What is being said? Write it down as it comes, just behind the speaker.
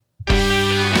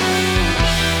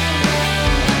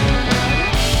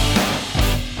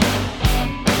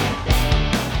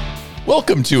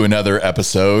Welcome to another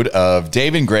episode of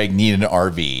Dave and Greg Need an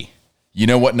RV. You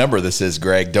know what number this is,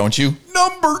 Greg, don't you?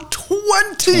 Number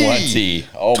 20. 20.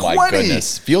 Oh, 20. My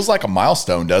goodness. Feels like a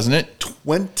milestone, doesn't it?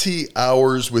 20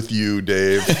 hours with you,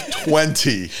 Dave.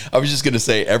 20. I was just going to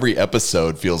say every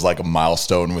episode feels like a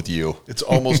milestone with you. It's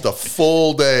almost a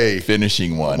full day.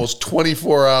 Finishing one. Almost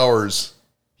 24 hours.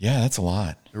 Yeah, that's a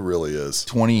lot. It really is.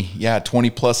 20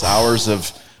 plus hours of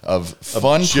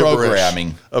fun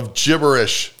programming. Of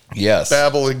gibberish. Yes.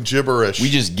 Babbling gibberish. We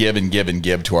just give and give and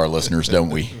give to our listeners, don't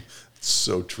we?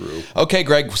 So true. Okay,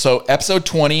 Greg. So episode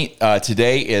 20,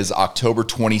 today is October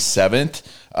 27th.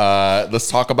 Let's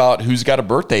talk about who's got a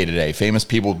birthday today. Famous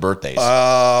people with birthdays.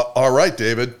 All right,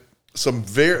 David.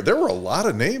 There were a lot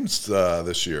of names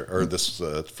this year, or this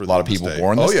for a lot of people day.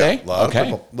 born this day. A lot of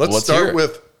people. Let's start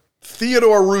with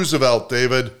Theodore Roosevelt,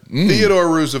 David. Theodore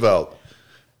Roosevelt.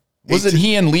 Wasn't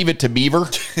he in Leave It to Beaver?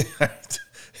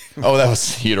 Oh, that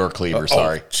was Theodore Cleaver.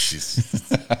 Sorry.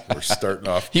 Jeez. We're starting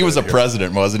off. He was a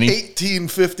president, wasn't he?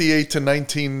 1858 to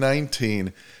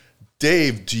 1919.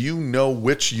 Dave, do you know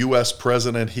which U.S.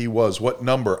 president he was? What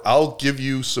number? I'll give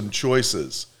you some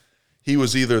choices. He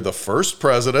was either the first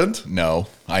president. No,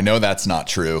 I know that's not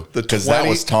true because that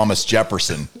was Thomas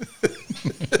Jefferson.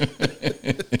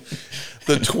 The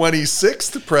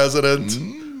 26th president.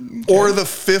 Okay. Or the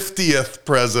 50th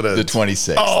president. The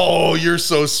 26th. Oh, you're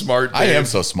so smart, Dave. I am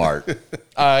so smart.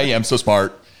 I am so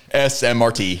smart.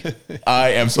 SMRT.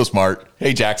 I am so smart.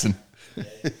 Hey, Jackson.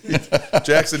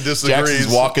 Jackson disagrees.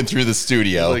 Jackson's walking through the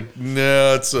studio. He's like,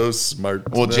 no, it's so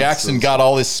smart. Well, Jackson got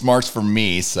all his smarts from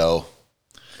me, so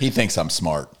he thinks I'm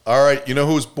smart. All right. You know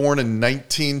who was born in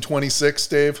 1926,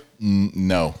 Dave?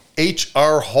 No.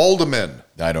 H.R. Haldeman.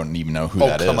 I don't even know who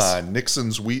that is. Oh, come on.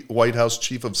 Nixon's White House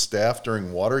chief of staff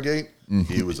during Watergate.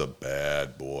 Mm-hmm. He was a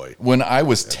bad boy. When I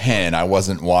was 10, I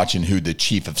wasn't watching who the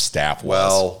chief of staff was.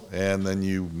 Well, and then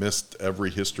you missed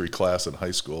every history class in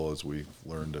high school, as we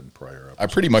learned in prior episodes. I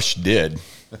pretty much did.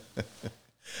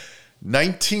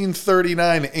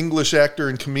 1939, English actor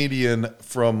and comedian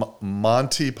from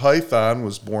Monty Python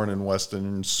was born in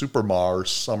Weston Supermar,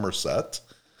 Somerset.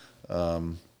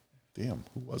 Damn,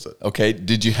 who was it? Okay,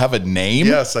 did you have a name?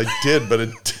 Yes, I did, but it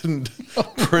didn't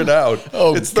print out.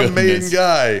 It's the main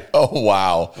guy. Oh,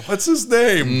 wow. What's his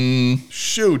name?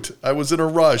 Shoot, I was in a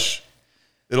rush.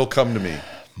 It'll come to me.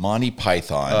 Monty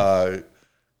Python.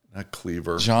 Not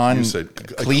Cleaver. John you said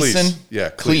Cleese? Yeah,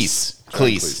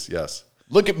 Cleese. Yes.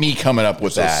 Look at me coming up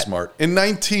with that. So smart. In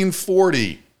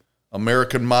 1940,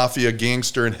 American mafia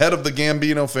gangster and head of the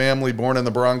Gambino family, born in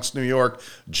the Bronx, New York,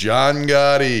 John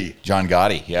Gotti. John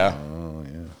Gotti, yeah. Oh,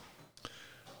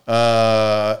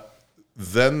 yeah.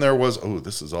 Then there was,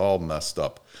 this is all messed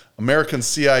up. American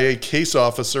CIA case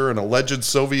officer and alleged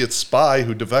Soviet spy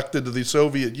who defected to the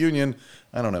Soviet Union.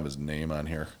 I don't have his name on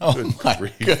here. Oh,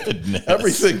 my goodness.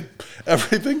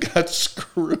 Everything got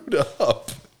screwed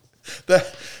up.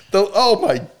 Oh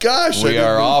my gosh. We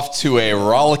are off to a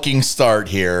rollicking start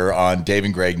here on Dave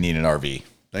and Greg Need an RV.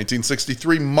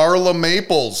 1963, Marla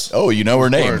Maples. Oh, you know her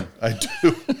name. I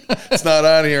do. It's not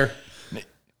on here.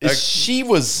 She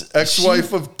was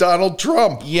ex-wife of Donald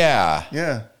Trump. Yeah.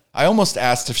 Yeah. I almost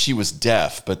asked if she was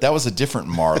deaf, but that was a different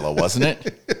Marla, wasn't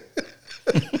it?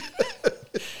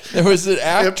 There was an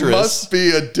actress. It must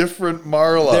be a different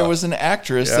Marla. There was an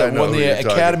actress that won the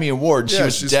Academy Award. She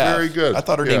was she's deaf. Very good. I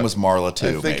thought her name was Marla,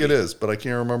 too. I think it is, but I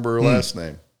can't remember her last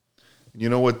name. You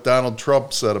know what Donald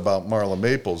Trump said about Marla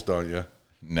Maples, don't you?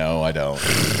 No, I don't.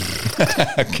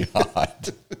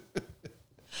 God.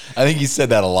 I think he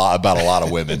said that a lot about a lot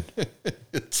of women.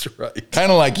 It's right.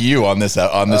 Kind of like you on this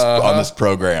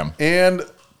program. And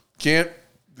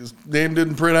his name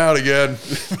didn't print out again.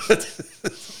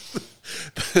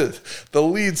 The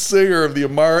lead singer of the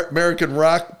American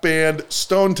rock band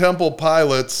Stone Temple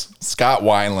Pilots, Scott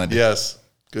Weiland. Yes,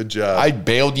 good job. I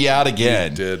bailed you out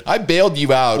again. You did. I bailed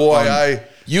you out. Boy,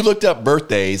 you looked up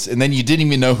birthdays, and then you didn't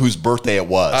even know whose birthday it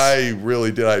was. I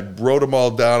really did. I wrote them all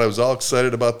down. I was all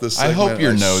excited about this segment. I hope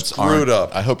your notes aren't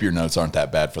up. I hope your notes aren't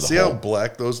that bad for the See how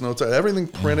black those notes are? Everything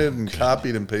printed and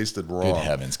copied and pasted wrong. Good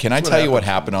heavens. Can I tell you what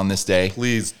happened on this day?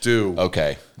 Please do.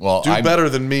 Okay. Well, do better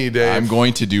than me, Dave. I'm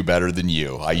going to do better than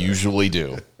you. I usually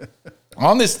do.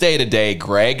 On this day today,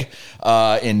 Greg,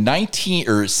 in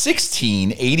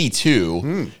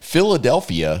 1682,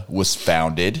 Philadelphia was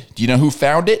founded. Do you know who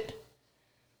founded it?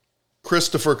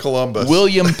 Christopher Columbus.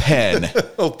 William Penn.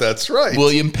 Oh, that's right.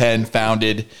 William Penn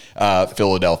founded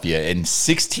Philadelphia in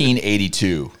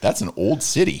 1682. That's an old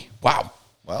city. Wow.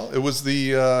 Well, it was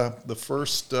the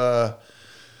first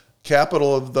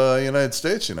capital of the United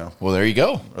States, you know, Well, there you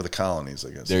go. or the colonies,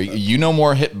 I guess. There, you know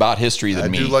more about history than I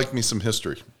me. do like me some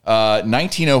history.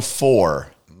 1904.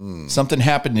 Something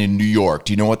happened in New York.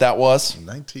 Do you know what that was?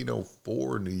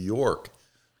 1904, New York.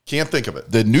 Can't think of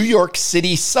it. The New York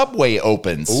City subway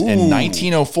opens in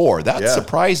 1904. That Yeah.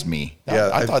 surprised me.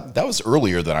 Yeah, I thought that was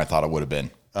earlier than I thought it would have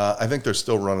been. I think they're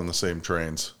still running the same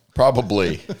trains.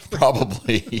 Probably.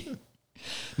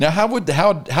 Now, how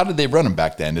did they run them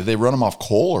back then? Did they run them off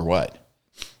coal or what?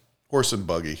 Horse and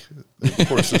buggy. The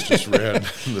horses just ran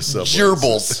in the subway.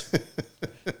 Gerbils.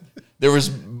 There was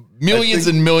millions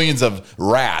and millions of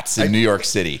rats in New York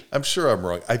City. I'm sure I'm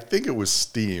wrong. I think it was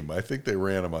steam. I think they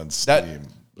ran them on That, steam.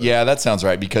 yeah, that sounds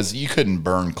right, because you couldn't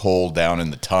burn coal down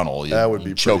in the tunnel. That would be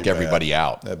You'd choke pretty bad. everybody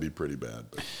out. That'd be pretty bad.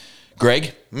 But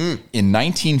Greg, in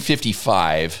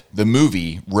 1955, the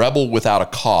movie Rebel Without a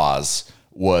Cause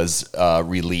was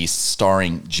released,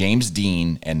 starring James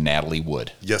Dean and Natalie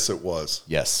Wood. yes, it was.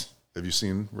 Yes. Have you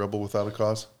seen Rebel Without a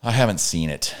Cause? I haven't seen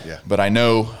it, Yeah. but I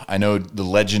know the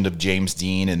legend of James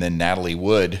Dean, and then Natalie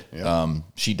Wood.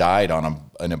 She died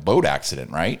in a boat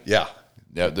accident, right? Yeah.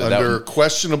 That Under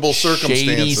questionable circumstances.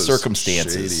 Shady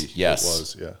circumstances. Shady, Yes, it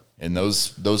was. Yeah. And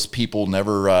those people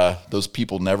never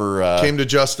Came to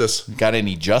justice. got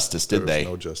any justice, did was they?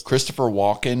 no justice. Christopher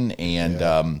Walken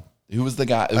and who was the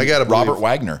guy? I gotta Robert believe-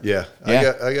 Wagner. Yeah.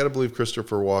 I got to believe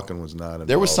Christopher Walken was not involved.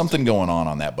 There was something going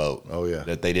on that boat. Oh, yeah.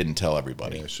 That they didn't tell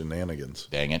everybody. Yeah, shenanigans.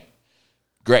 Dang it.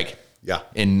 Greg. Yeah.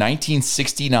 In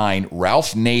 1969,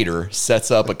 Ralph Nader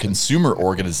sets up a consumer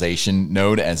organization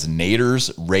known as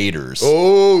Nader's Raiders.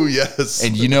 Oh, yes.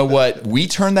 And you know what we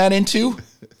turned that into?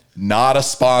 Not a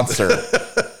sponsor.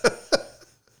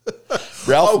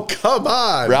 Oh, come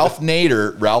on. Ralph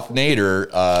Nader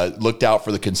looked out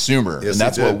for the consumer. Yes, and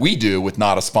that's he did. what we do with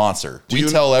Not a Sponsor. We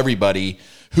tell everybody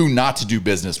who not to do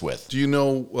business with. Do you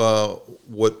know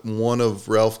what one of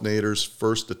Ralph Nader's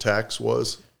first attacks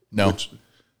was? No.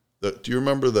 Do you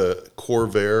remember the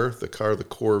Corvair, the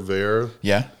Corvair?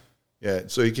 Yeah? Yeah.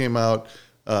 So he came out,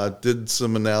 did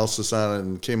some analysis on it,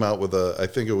 and came out with I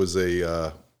think it was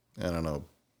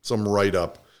some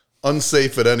write-up.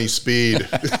 Unsafe at any speed.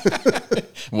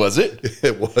 Was it?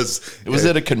 It was. Was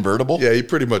it a convertible? Yeah, he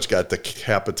pretty much got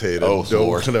decapitated. Oh,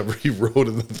 Lord. Whenever he rode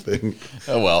in the thing.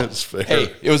 Oh, well. It's fair.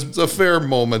 Hey, It's a fair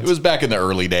moment. It was back in the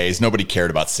early days. Nobody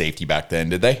cared about safety back then,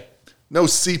 did they? No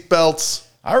seatbelts.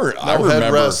 I remember.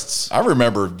 headrests. I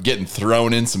remember getting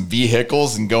thrown in some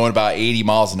vehicles and going about 80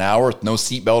 miles an hour with no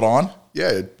seatbelt on.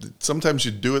 Yeah, sometimes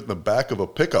you do it in the back of a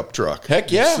pickup truck.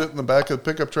 Heck You yeah. sit in the back of the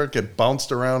pickup truck, get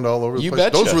bounced around all over the You place.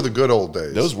 betcha. Those were the good old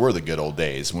days. Those were the good old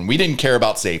days when we didn't care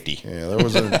about safety. Yeah, there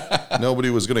was nobody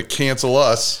was going to cancel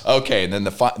us. Okay, and then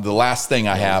the last thing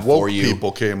I have Woke for you.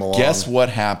 people came along. Guess what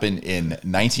happened in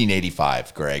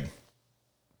 1985, Greg?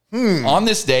 On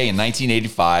this day in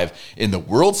 1985, in the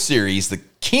World Series, the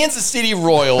Kansas City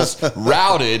Royals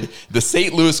routed the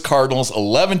St. Louis Cardinals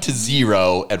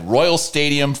 11-0 at Royal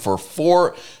Stadium for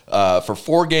four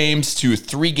games to a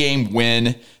 3-game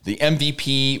win. The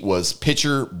MVP was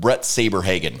pitcher Brett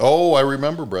Saberhagen. Oh, I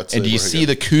remember Brett. And do you see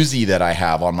the koozie that I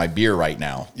have on my beer right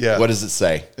now? Yeah. What does it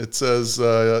say? It says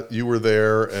you were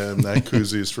there, and that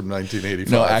koozie is from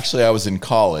 1985. No, actually, I was in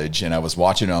college, and I was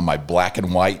watching it on my black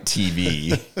and white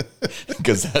TV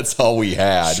because that's all we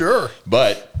had. Sure.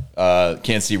 But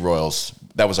Kansas City Royals,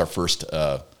 that was our first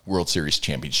World Series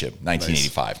championship,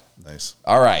 1985. Nice.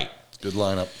 All right. Good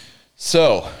lineup.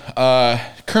 So,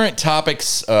 current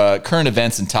topics, current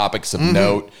events and topics of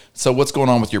note. So, what's going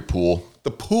on with your pool?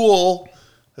 The pool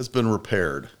has been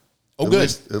repaired. Oh, good.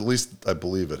 At least I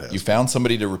believe it has. You found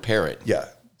somebody to repair it. Yeah.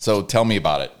 So, tell me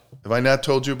about it. Have I not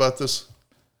told you about this?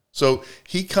 So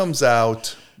he comes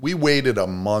out. We waited a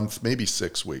month, maybe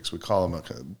 6 weeks. We call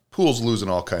him pool's losing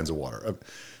all kinds of water.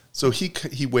 So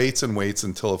he waits and waits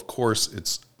until, of course,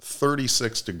 it's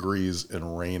 36 degrees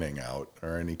and raining out. All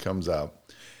right, and he comes out.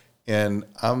 And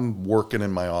I'm working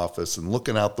in my office and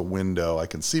looking out the window. I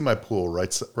can see my pool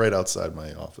right outside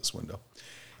my office window.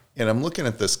 And I'm looking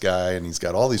at this guy, and he's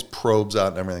got all these probes out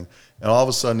and everything. And all of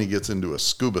a sudden, he gets into a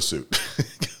scuba suit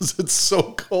because it's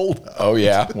so cold out. Oh,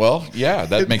 yeah. Well, yeah,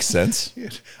 that makes sense.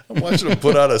 I'm watching him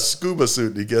put on a scuba suit,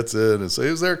 and he gets in. And so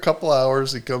he was there a couple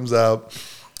hours. He comes out,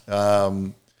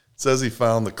 says he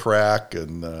found the crack,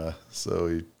 and so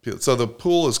the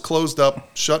pool is closed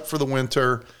up, shut for the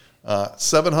winter.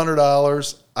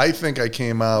 $700. I think I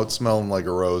came out smelling like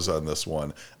a rose on this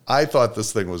one. I thought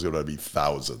this thing was going to be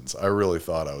thousands. I really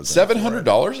thought I was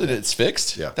 $700 and it's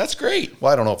fixed? Yeah. That's great.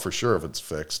 Well, I don't know for sure if it's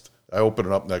fixed. I open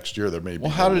it up next year. There may be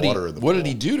Well, water in the pool. what did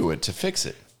he do to it to fix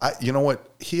it? You know what?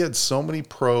 He had so many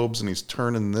probes, and he's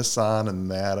turning this on and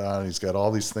that on. He's got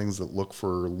all these things that look for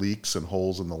leaks and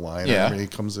holes in the liner. Yeah. I mean, he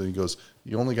comes in, he goes,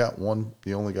 "You only got one.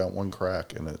 You only got one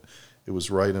crack," and it was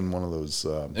right in one of those.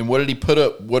 And what did he put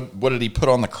up? What did he put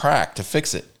on the crack to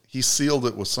fix it? He sealed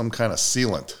it with some kind of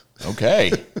sealant.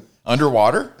 Okay,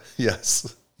 underwater.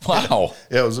 Yes. Wow.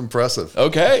 Yeah, it was impressive.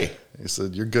 Okay. He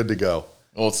said, "You're good to go."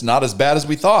 Well, it's not as bad as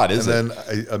we thought, is it? And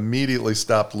then I immediately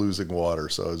stopped losing water,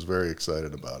 so I was very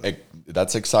excited about it.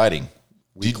 That's exciting.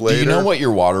 Do you Later, know what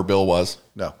your water bill was?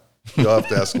 No. You'll have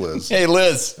to ask Liz. Hey,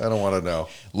 Liz. I don't want to know.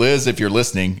 Liz, if you're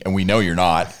listening, and we know you're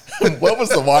not, what was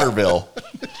the water bill?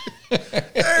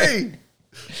 Hey,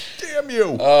 damn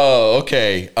you. Oh,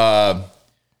 okay.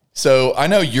 So I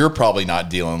know you're probably not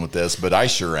dealing with this, but I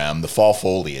sure am. The fall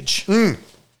foliage.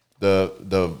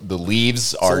 The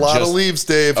leaves are a lot just of leaves,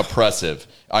 Dave. oppressive.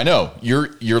 I know.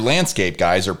 Your landscape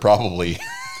guys are probably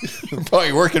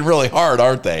working really hard,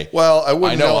 aren't they? Well, I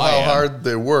wouldn't know I how am. hard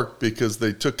they worked because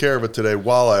they took care of it today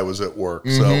while I was at work.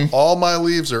 So all my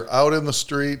leaves are out in the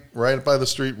street, right by the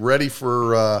street, ready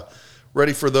for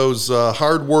those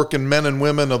hard-working men and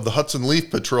women of the Hudson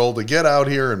Leaf Patrol to get out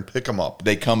here and pick them up.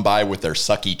 They come by with their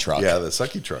sucky truck. Yeah, the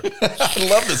sucky truck. I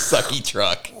love the sucky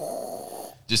truck.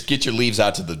 Just get your leaves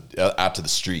out to the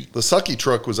street. The sucky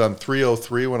truck was on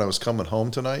 303 when I was coming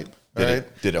home tonight. Did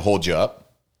it hold you up?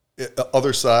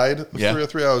 Other side of Yeah.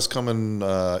 303, I was coming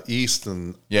east,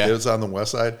 and Yeah. it was on the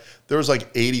west side. There was like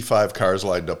 85 cars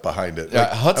lined up behind it. Yeah,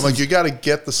 Like, I'm Hudson's- like, you got to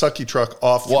get the sucky truck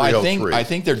off Well, 303. I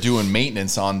think they're doing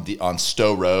maintenance on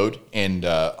Stowe Road and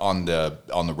on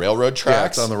the railroad Yeah,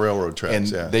 tracks. it's on the railroad tracks. And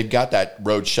yeah. they've got that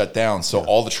road shut down, so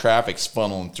all the traffic's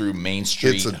funneling through Main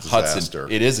Street, It's a Hudson. disaster.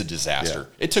 It is a disaster.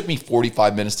 Yeah. It took me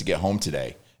 45 minutes to get home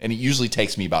today, and it usually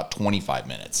takes me about 25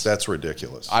 minutes. That's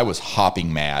ridiculous. I was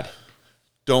hopping mad.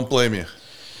 Don't blame you.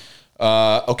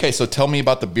 Okay, so tell me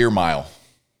about the beer mile.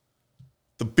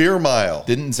 The beer mile.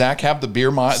 Didn't Zach have the beer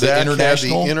mile? Zach The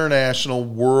international. had the International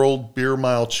World Beer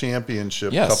Mile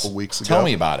Championship Yes. a couple weeks ago. Tell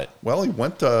me about it. Well, he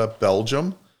went to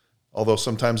Belgium, although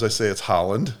sometimes I say it's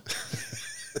Holland.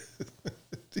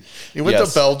 He went Yes.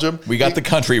 to Belgium. We got the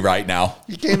country right now.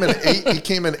 He came in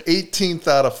 18th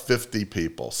out of 50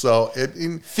 people. So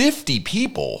 50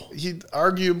 people. he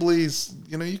arguably,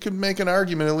 you could make an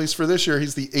argument, at least for this year,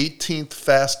 he's the 18th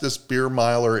fastest beer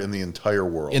miler in the entire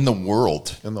world. In the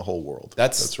world. In the whole world.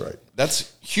 That's right.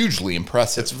 That's hugely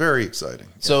impressive. It's very exciting.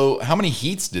 So how many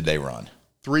heats did they run?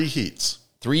 3 heats.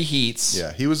 3 heats.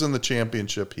 Yeah, he was in the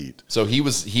championship heat. So he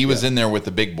was in there with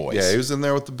the big boys. Yeah, he was in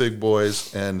there with the big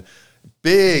boys, and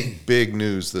big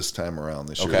news this time around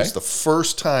this year. Okay. It's the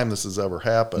first time this has ever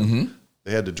happened.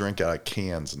 They had to drink out of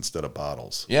cans instead of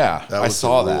bottles. Yeah, That I was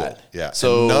saw the rule. that. Yeah,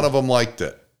 So and none of them liked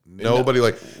it. Nobody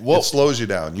it slows you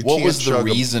down. You what can't was the chug 'em.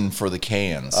 reason for the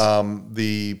cans?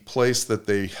 The place that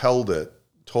they held it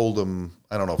told them,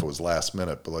 I don't know if it was last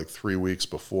minute, but like 3 weeks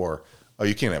before, oh,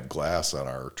 you can't have glass on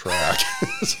our track.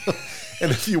 And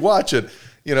if you watch it,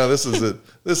 this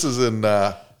is in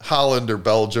Holland or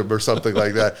Belgium or something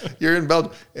like that. You're in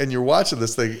Belgium and you're watching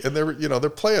this thing, and they're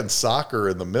playing soccer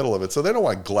in the middle of it, so they don't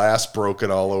want glass broken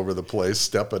all over the place,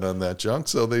 stepping on that junk.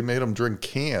 So they made them drink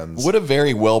cans. What a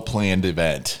very well planned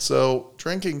event. So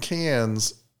drinking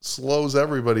cans slows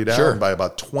everybody down Sure. by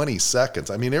about 20 seconds.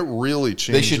 I mean, it really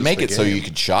changes. They should make the it so game. you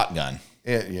could shotgun.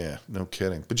 Yeah, no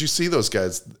kidding. But you see those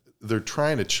guys, they're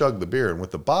trying to chug the beer, and with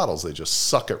the bottles, they just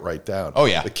suck it right down. Oh,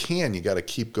 yeah. The can, you got to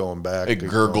keep going back. It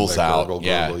gurgles out. Gurgle,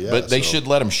 yeah. But they should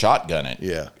let them shotgun it.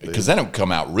 Yeah. Because then it would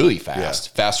come out really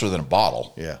fast, faster than a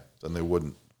bottle. Yeah, then they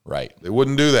wouldn't. Right. They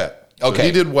wouldn't do that. So Okay.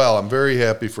 he did well. I'm very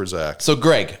happy for Zach. So,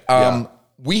 Greg,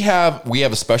 we have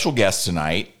a special guest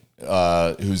tonight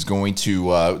who's going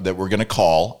to that we're going to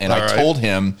call, and I told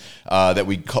him that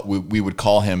we would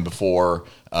call him before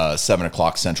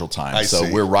 7:00 Central Time. I So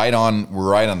see. we're right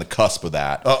on the cusp of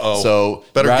that. Uh-oh. So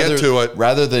Better get to it.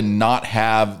 Rather than not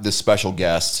have this special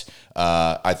guest,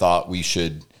 I thought we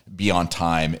should be on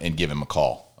time and give him a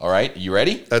call. All right, you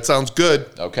ready? That sounds good.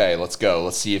 Okay, let's go.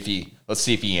 Let's see if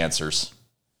he answers.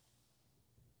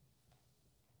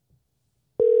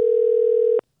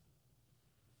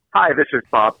 Hi, this is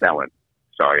Bob Bellin.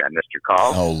 Sorry I missed your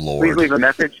call. Oh, Lord. Please leave a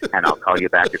message, and I'll call you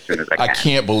back as soon as I can. I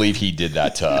can't believe he did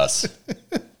that to us.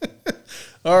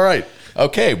 All right.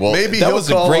 Okay, well, Maybe that he'll was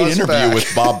a call great us interview back.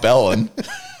 with Bob Bellin.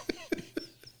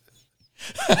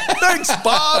 Thanks,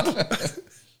 Bob.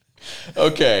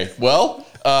 Okay, well,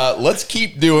 let's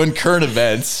keep doing current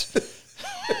events.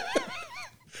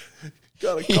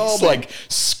 Gotta call He's me. like,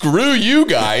 screw you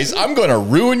guys. I'm going to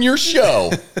ruin your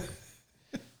show.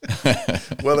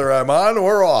 Whether I'm on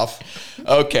or off.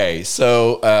 Okay,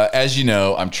 so as you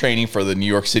know, I'm training for the New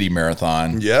York City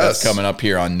Marathon. Yes. That's coming up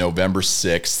here on November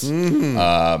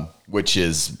 6th, which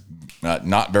is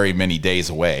not very many days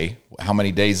away. How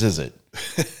many days is it?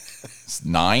 It's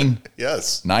 9?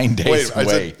 Yes. 9 days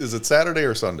away. Is it Saturday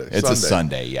or Sunday? It's a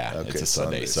Sunday, yeah. Okay, it's a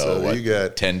Sunday. So what, you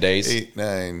got 10 days? 8,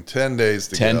 9, 10 days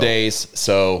to 10 go. days.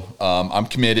 So I'm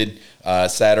committed.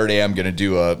 Saturday, I'm going to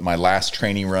do my last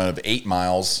training run of 8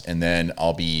 miles, and then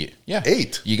I'll be,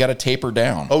 8? You got to taper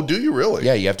down. Oh, do you really?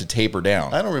 Yeah, you have to taper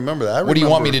down. I don't remember that. What do you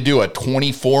want me to do, a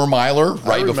 24-miler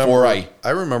before I... I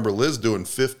remember Liz doing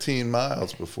 15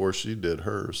 miles before she did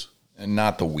hers. And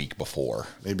not the week before.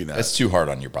 Maybe not. That's too hard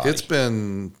on your body.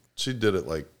 She did it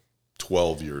like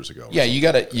 12 years ago. Yeah, you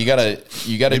gotta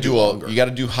longer.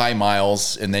 do high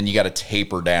miles, and then you gotta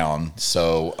taper down.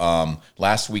 So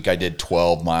last week I did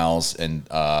 12 miles, and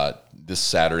this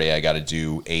Saturday I got to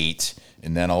do 8,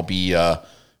 and then I'll be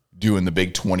doing the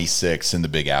big 26 in the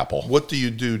Big Apple. What do you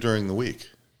do during the week?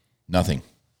 Nothing.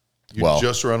 You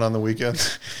just run on the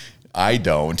weekends? I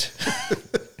don't.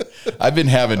 I've been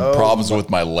having problems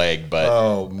with my leg, but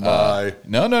no.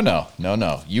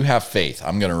 You have faith.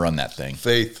 I'm going to run that thing.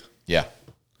 Faith. Yeah.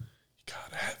 You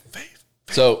gotta have faith.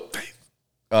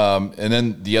 And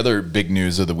then the other big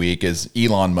news of the week is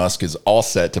Elon Musk is all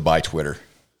set to buy Twitter.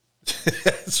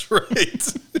 That's right.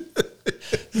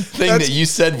 Thing that you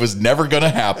said was never going to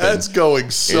happen. That's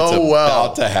going so it's well.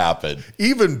 About to happen.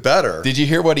 Even better. Did you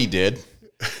hear what he did?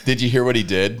 Did you hear what he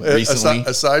did recently?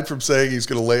 Aside from saying he's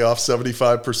going to lay off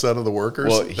 75% of the workers.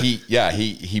 Well, he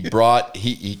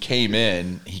came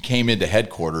into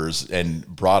headquarters and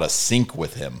brought a sink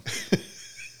with him.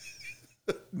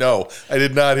 No, I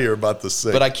did not hear about the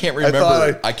sink. But I can't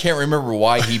remember. I can't remember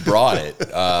why he brought it.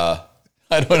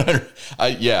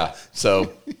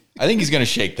 So I think he's going to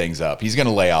shake things up. He's going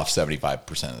to lay off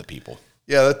 75% of the people.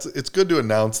 Yeah, it's good to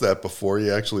announce that before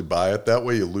you actually buy it. That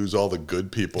way you lose all the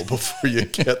good people before you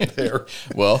get there.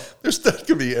 Well, there's not going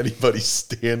to be anybody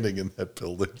standing in that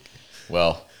building.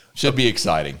 Well, should be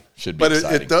exciting. But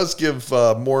it does give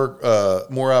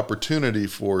more opportunity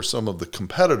for some of the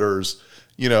competitors,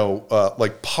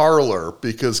 like Parler,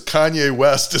 because Kanye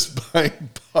West is buying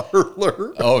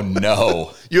Parler. Oh,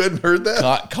 no. You hadn't heard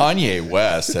that? Kanye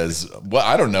West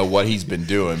I don't know what he's been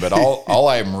doing, but all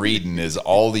I'm reading is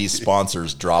all these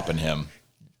sponsors dropping him.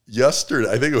 I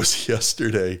think it was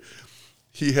yesterday,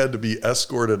 he had to be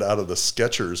escorted out of the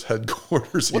Skechers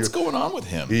headquarters. What's going on with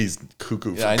him? He's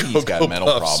cuckoo. Yeah, I think he's got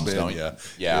mental problems, don't you?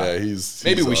 Yeah.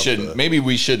 Maybe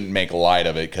we shouldn't make light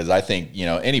of it, because I think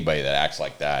anybody that acts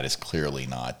like that is clearly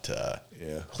not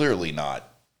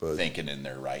thinking in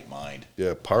their right mind.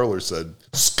 Yeah, Parler said,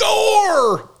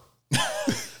 "Score."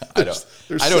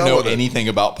 I don't know anything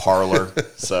about Parler,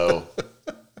 so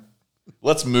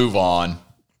let's move on.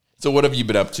 So what have you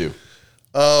been up to?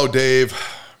 Oh, Dave,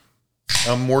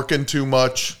 I'm working too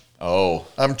much. Oh.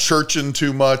 I'm churching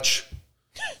too much.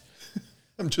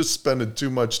 I'm just spending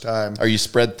too much time. Are you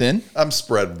spread thin? I'm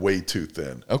spread way too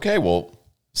thin. Okay, well,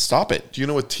 stop it. Do you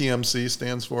know what TMC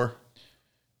stands for?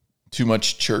 Too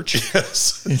much church?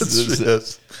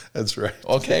 Yes. That's right.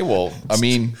 Okay, well, I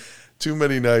mean... Too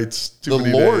many nights, too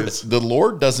many days. The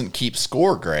Lord doesn't keep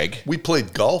score, Greg. We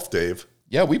played golf, Dave.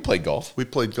 Yeah, we played golf. We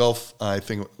played golf, I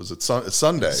think, was it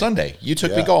Sunday? Sunday. You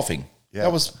took me golfing. Yeah.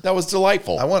 That was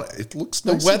delightful. It looks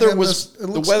nice.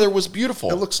 The weather was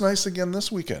beautiful. It looks nice again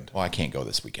this weekend. Well, I can't go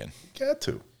this weekend. You got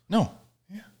to. No.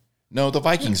 Yeah. No, the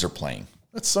Vikings are playing.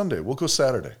 That's Sunday. We'll go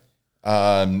Saturday.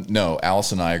 No,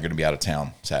 Alice and I are going to be out of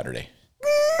town Saturday.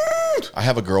 I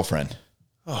have a girlfriend.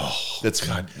 Oh, that's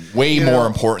way more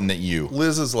important than you.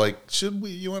 Liz is like,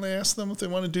 you want to ask them if they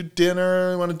want to do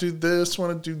dinner, want to do this,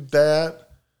 want to do that?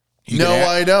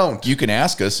 I don't. You can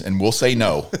ask us and we'll say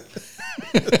no.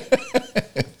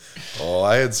 Oh,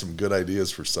 I had some good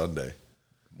ideas for Sunday.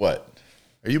 What?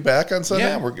 Are you back on Sunday?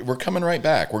 Yeah, we're coming right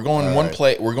back. We're going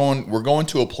We're going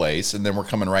to a place, and then we're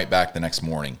coming right back the next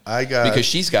morning. Because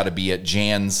she's got to be at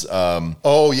Jan's.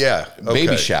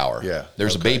 Baby shower. Yeah,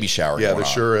 there's a baby shower. Yeah, there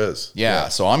sure is. Yeah,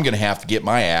 so I'm going to have to get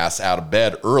my ass out of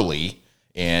bed early,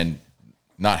 and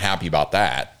not happy about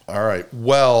that. All right.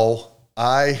 Well,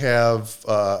 I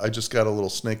just got a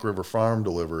little Snake River Farm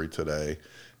delivery today,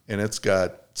 and it's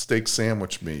got steak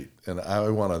sandwich meat, and I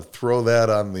want to throw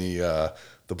that on the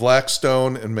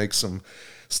Blackstone and make some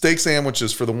steak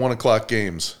sandwiches for the 1:00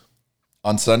 games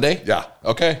on Sunday. Yeah.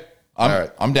 Okay.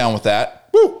 I'm down with that.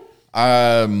 Woo.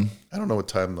 I don't know what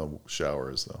time the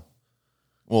shower is though.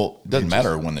 Well, it doesn't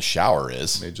matter when the shower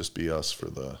is. It may just be us for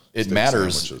the steak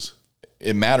sandwiches.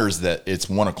 It matters that it's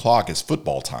 1:00 is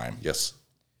football time. Yes.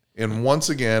 And once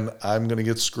again, I'm going to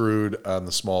get screwed on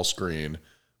the small screen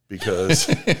because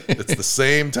it's the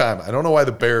same time. I don't know why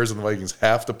the Bears and the Vikings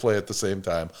have to play at the same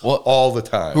time all the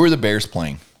time. Who are the Bears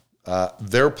playing?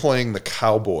 They're playing the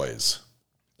Cowboys.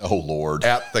 Oh, Lord.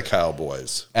 At the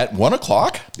Cowboys. At 1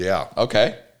 o'clock? Yeah.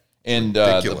 Okay. And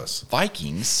ridiculous. The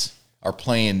Vikings are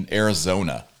playing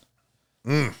Arizona.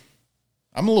 I'm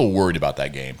a little worried about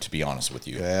that game, to be honest with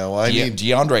you. Yeah, well,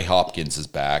 DeAndre Hopkins is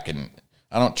back, and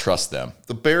I don't trust them.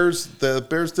 The Bears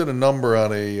did a number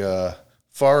on a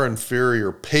far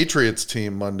inferior Patriots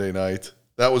team Monday night.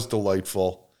 That was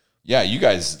delightful. Yeah, you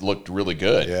guys looked really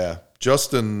good. Yeah.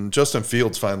 Justin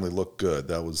Fields finally looked good.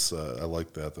 That was I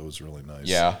like that. That was really nice.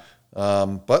 Yeah.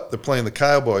 But they're playing the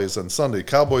Cowboys on Sunday.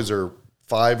 Cowboys are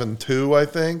 5-2, I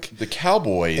think. The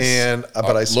Cowboys,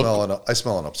 but I smell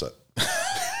an upset.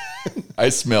 I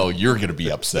smell you're going to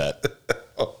be upset.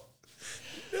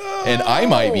 And I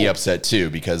might be upset too,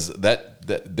 because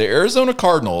the Arizona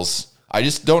Cardinals, I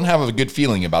just don't have a good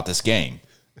feeling about this game.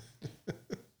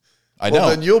 Well,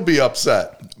 then you'll be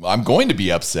upset. I'm going to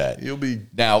be upset. You'll be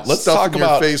now. Let's stuffing talk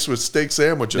about your face with steak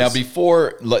sandwiches. Now,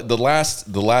 before the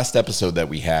last episode that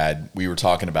we had, we were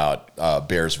talking about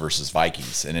Bears versus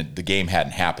Vikings, and the game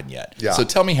hadn't happened yet. Yeah. So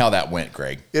tell me how that went,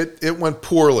 Greg. It went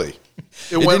poorly.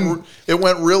 It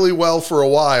went really well for a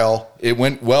while. It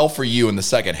went well for you in the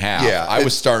second half. Yeah, I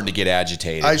was starting to get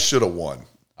agitated. I should have won.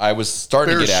 I was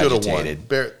starting to get agitated.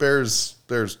 Bears.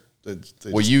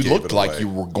 Well, you looked like you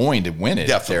were going to win it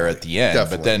there at the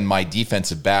end, but then my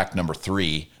defensive back, number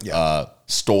 3,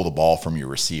 stole the ball from your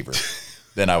receiver.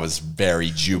 Then I was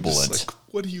very jubilant.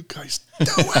 What are you guys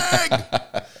doing?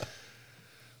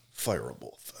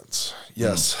 Fireable offense.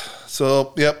 Yes.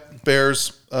 So, yep,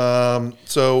 Bears. So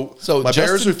my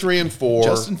Bears are 3-4.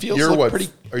 Justin Fields You're what? Pretty.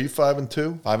 Are you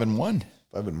 5-2? 5-1.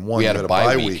 5-1. We had a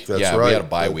bye week. That's right. We had a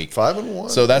bye week. 5-1.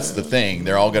 So that's the thing.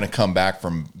 They're all going to come back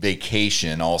from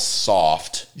vacation all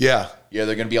soft. Yeah. Yeah,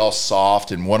 they're going to be all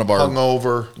soft. And one of our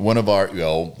hungover. One of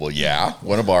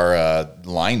our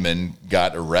linemen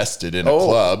got arrested in a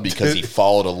club because he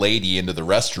followed a lady into the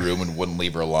restroom and wouldn't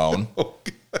leave her alone.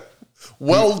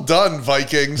 Well done,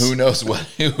 Vikings. Who knows what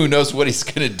he's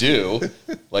going to do?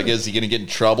 Like, is he going to get in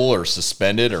trouble or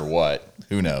suspended or what?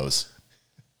 Who knows?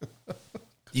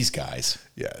 These guys.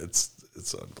 Yeah,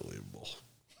 it's unbelievable.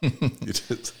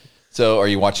 So, are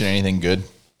you watching anything good?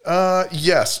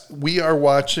 Yes, we are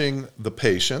watching The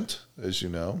Patient, as you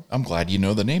know. I'm glad you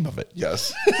know the name of it.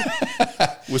 Yes.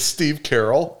 With Steve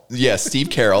Carell. Yes, Steve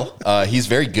Carell. He's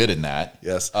very good in that.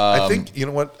 Yes. I think, you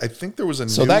know what? I think there was a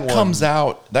so new that one comes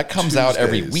out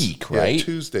every week, right? Yeah,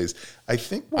 Tuesdays. I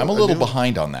think I'm a little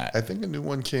behind on that. I think a new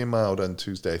one came out on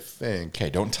Tuesday, I think. Okay,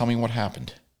 don't tell me what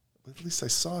happened. At least I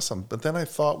saw some, but then I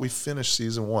thought we finished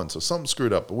season 1, so something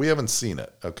screwed up, but we haven't seen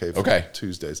it. Okay.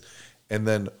 Tuesdays. And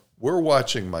then we're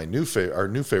watching our new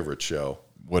favorite show.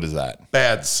 What is that?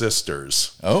 Bad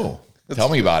Sisters. Oh, tell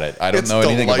me about it. I don't know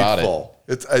anything about it.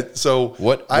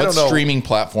 What streaming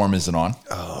platform is it on?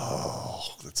 Oh,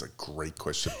 that's a great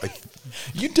question.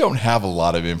 You don't have a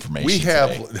lot of information.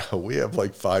 We have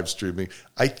like 5 streaming.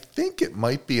 I think it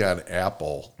might be on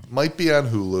Apple. Might be on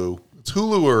Hulu. It's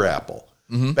Hulu or Apple.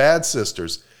 Mm-hmm. Bad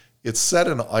Sisters. It's set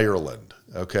in Ireland.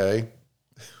 Okay.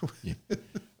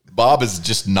 Bob is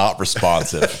just not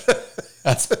responsive.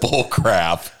 That's bull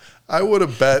crap. I would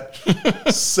have bet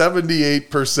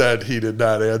 78% he did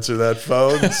not answer that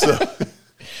phone. So.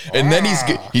 And then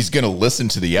he's going to listen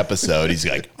to the episode. He's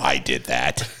like, I did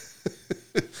that.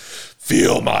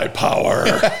 Feel my power.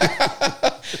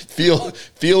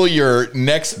 Feel your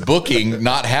next booking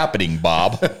not happening,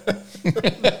 Bob.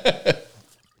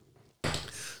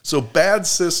 So Bad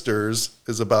Sisters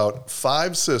is about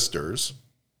 5 sisters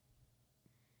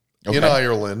in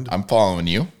Ireland. I'm following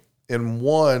you. And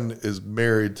one is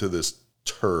married to this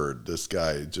turd. This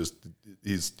guy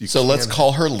let's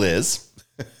call her Liz.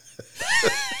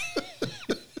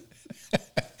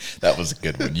 That was a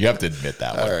good one. You have to admit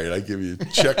that one. All right, I give you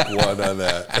check 1 on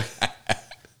that.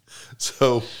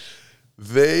 So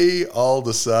they all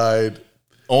decide.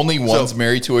 Only one's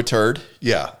married to a turd?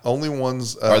 Yeah, only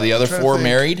one's. Are the other 4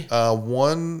 married?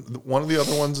 One of the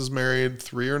other ones is married.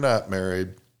 3 are not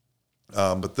married.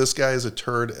 But this guy is a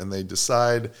turd, and they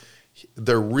decide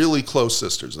they're really close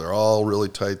sisters. They're all really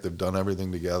tight. They've done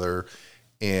everything together.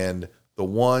 And the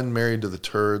one married to the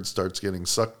turd starts getting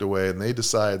sucked away, and they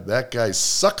decide that guy's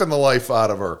sucking the life out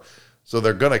of her. So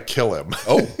they're going to kill him.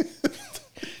 Oh.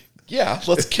 Yeah,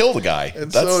 let's kill the guy.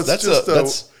 And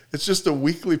it's just a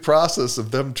weekly process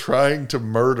of them trying to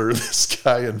murder this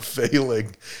guy and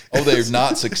failing. Oh, they're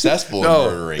not successful in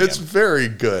murdering him. It's very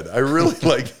good. I really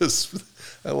like this.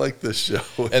 I like this show.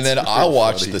 And then I'll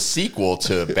watch the sequel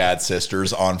to Bad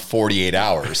Sisters on 48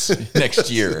 Hours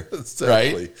next year.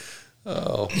 Exactly. Right?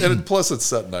 Oh, and plus it's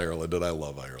set in Ireland, and I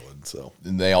love Ireland. So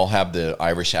And they all have the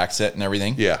Irish accent and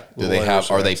everything. Yeah. Do they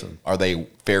have? Are they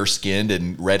fair skinned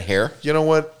and red hair? you know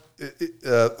what?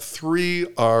 3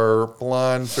 are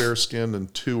blonde, fair skinned,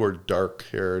 and 2 are dark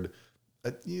haired.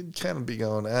 You'd kind of be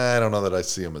going, I don't know that I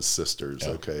see them as sisters.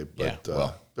 Okay, but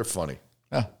they're funny.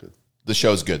 Yeah. Good. The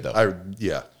show's good though.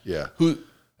 Yeah. Who?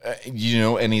 You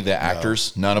know any of the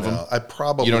actors? None of them. I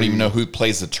probably You don't even know who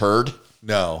plays the turd.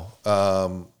 No.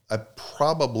 I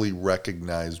probably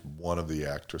recognize one of the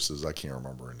actresses. I can't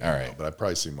remember her name, All right. though, but I've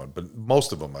probably seen one. But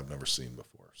most of them I've never seen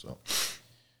before. So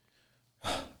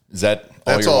Is that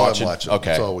all That's you're all I'm watching? watching. Okay.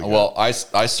 That's all we got. Well, I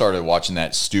started watching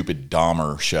that stupid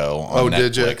Dahmer show on Netflix.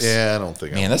 did you? Yeah, I don't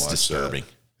think. Man, that's disturbing.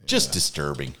 Just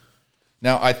disturbing.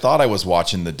 Now, I thought I was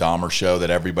watching the Dahmer show that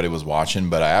everybody was watching,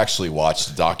 but I actually watched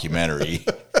a documentary.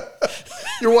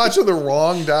 You're watching the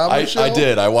wrong Dahmer show? I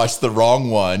did. I watched the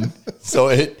wrong one. So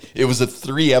it was a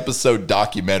 3-episode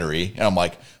documentary. And I'm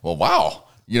like, well, wow.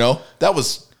 You know, that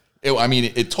was,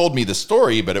 it told me the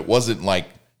story, but it wasn't like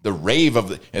the rave of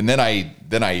the, and then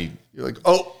You're like,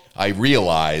 oh. I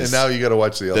realized. And now you got to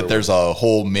watch the other that there's a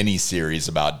whole mini series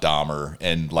about Dahmer,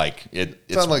 and like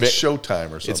it's on like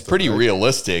Showtime or something. It's pretty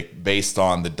realistic based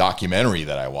on the documentary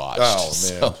that I watched. Oh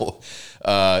man.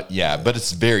 So, yeah, but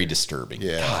it's very disturbing.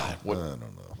 Yeah. God, I don't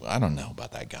know. I don't know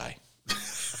about that guy.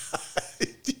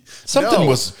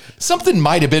 Something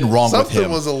might have been wrong with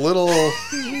him. Something was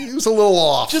he was a little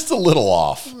off. Just a little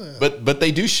off. Yeah. But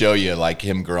they do show you like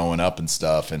him growing up and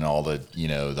stuff, and all the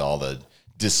all the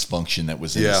dysfunction that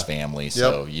was in his family.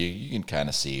 So you can kind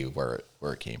of see where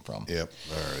it came from. Yep.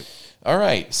 All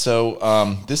right.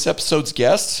 So this episode's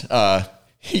guest,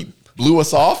 he blew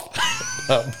us off.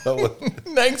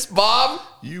 Thanks, Bob.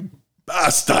 You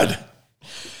bastard.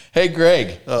 Hey,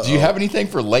 Greg, do you have anything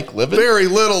for Lake Living? Very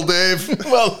little, Dave.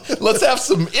 Well, let's have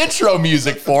some intro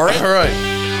music for it. All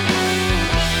right.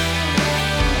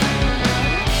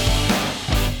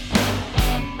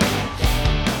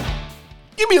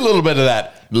 Give me a little bit of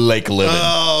that Lake Living.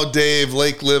 Oh, Dave,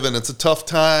 Lake Living. It's a tough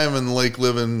time in Lake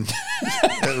Living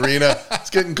arena. It's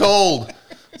getting cold.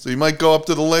 So you might go up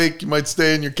to the lake. You might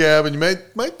stay in your cabin. You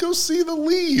might go see the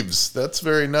leaves. That's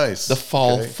very nice. The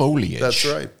fall foliage. That's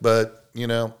right. But, you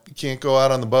can't go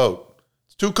out on the boat.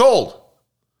 It's too cold.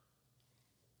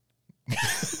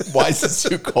 Why is it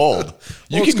too cold?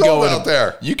 It's cold out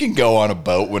there. You can go on a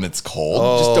boat when it's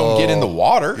cold. Just don't get in the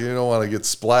water. You don't want to get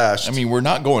splashed. I mean, we're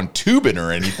not going tubing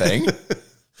or anything.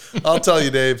 I'll tell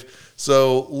you, Dave.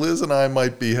 So Liz and I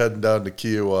might be heading down to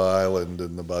Kiowa Island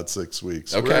in about 6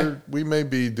 weeks. Okay. We may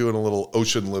be doing a little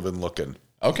ocean living looking.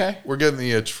 Okay. We're getting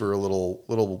the itch for a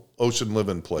little ocean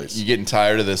living place. You getting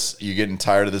tired of this? You getting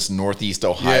tired of this Northeast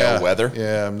Ohio weather?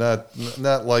 Yeah, I'm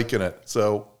not liking it.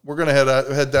 So we're gonna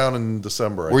head down in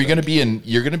December. You're gonna be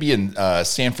in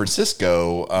San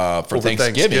Francisco for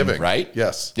Thanksgiving, right?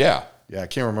 Yes. Yeah. Yeah. I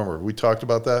can't remember. We talked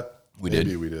about that.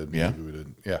 Maybe we did. Yeah. Maybe we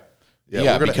didn't. Yeah.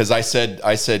 Yeah, because I said,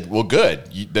 well,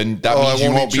 good. Then that means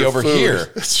you won't be over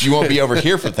here. You won't be over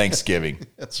here for Thanksgiving.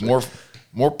 It's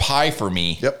more pie for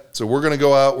me. Yep. So we're going to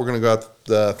go out. We're going to go out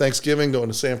Thanksgiving, going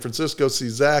to San Francisco, see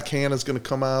Zach. Hannah's going to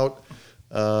come out.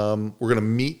 We're going to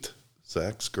meet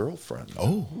Zach's girlfriend.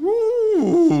 Oh.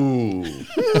 Ooh.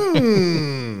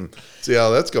 See how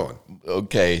that's going.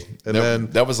 Okay. And then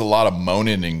that was a lot of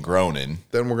moaning and groaning.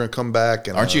 Then we're going to come back.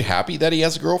 And aren't you happy that he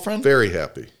has a girlfriend? Very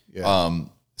happy. Yeah.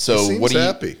 So he what do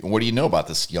happy. What do you know about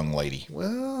this young lady?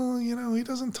 Well, he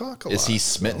doesn't talk a lot. Is he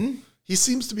smitten? So he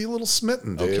seems to be a little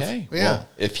smitten, Dave. Okay. Yeah. Well,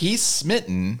 if he's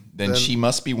smitten, then she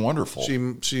must be wonderful.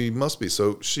 She must be.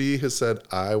 So she has said,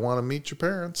 I want to meet your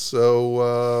parents. So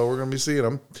we're going to be seeing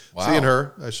them. Wow. Seeing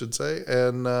her, I should say.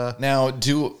 And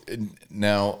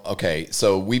okay.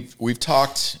 So we've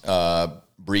talked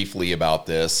briefly about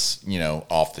this,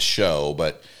 off the show,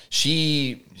 but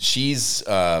she's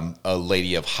a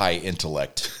lady of high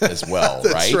intellect as well,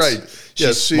 That's right? right.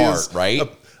 She's smart, right?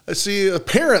 She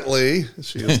apparently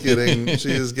she is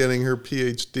getting her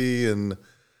PhD in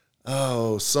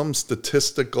some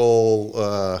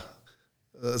statistical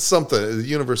something,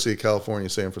 University of California,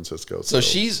 San Francisco. So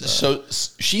she's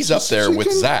up there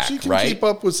with Zach, she can right? Keep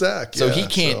up with Zach. So he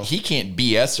can't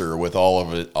BS her with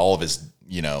all of his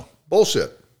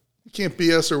bullshit. He can't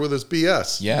BS her with his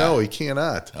BS. Yeah. No, he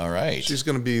cannot. All right. She's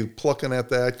going to be plucking at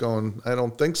that, going, I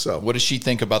don't think so. What does she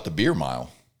think about the beer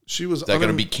mile? Is that going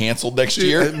to be canceled next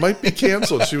year? It might be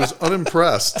canceled. She was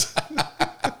unimpressed.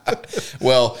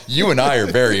 Well, you and I are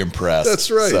very impressed. That's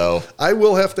right. So I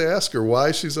will have to ask her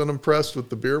why she's unimpressed with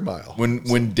the beer mile.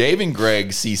 when Dave and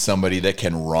Greg see somebody that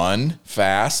can run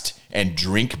fast and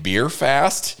drink beer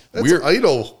fast, we're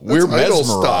idle. We're idle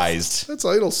mesmerized. Stuff. That's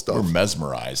idle stuff. We're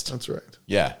mesmerized. That's right.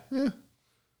 Yeah.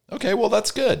 Okay, well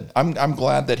that's good. I'm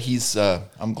glad that he's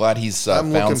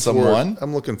found someone.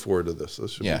 I'm looking forward to this.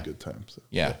 This should be a good time. So.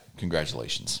 Yeah.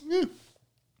 Congratulations. Yeah.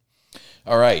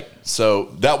 All right.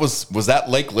 So was that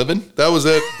Lake Living? That was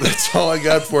it. That's all I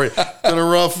got for you. Been a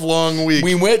rough, long week.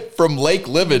 We went from Lake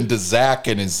Living to Zach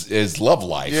and his love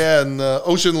life. Yeah, and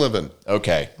ocean living.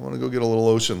 Okay. I want to go get a little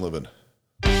ocean living.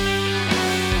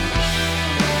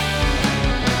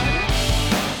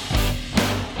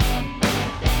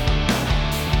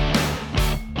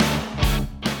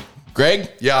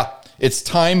 Greg? Yeah. It's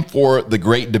time for the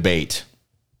great debate.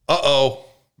 Uh-oh.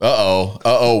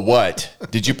 What?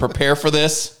 Did you prepare for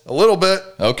this? A little bit.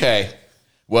 Okay.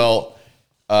 Well,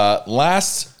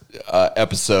 last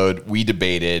episode, we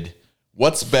debated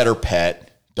what's better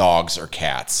pet, dogs or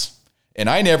cats? And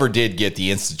I never did get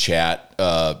the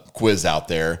InstaChat quiz out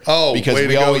there. Oh, because way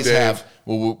we to go, always Dave. have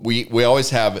we always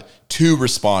have two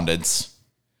respondents.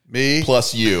 Me?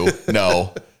 Plus you.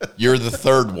 No. You're the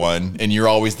third one, and you're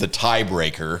always the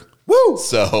tiebreaker. Woo!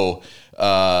 So,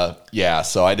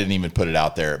 so I didn't even put it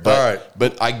out there. But, all right.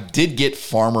 But I did get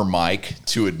Farmer Mike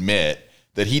to admit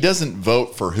that he doesn't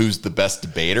vote for who's the best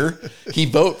debater. He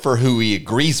vote for who he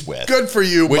agrees with. Good for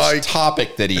you, which Mike.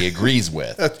 topic that he agrees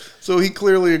with. So he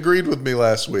clearly agreed with me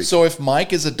last week. So if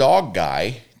Mike is a dog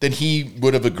guy, then he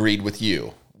would have agreed with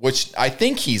you, which I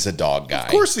think he's a dog guy.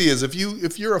 Of course he is.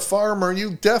 If you're a farmer,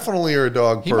 you definitely are a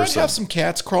dog person. He might have some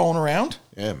cats crawling around.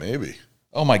 Yeah, maybe.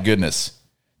 Oh my goodness.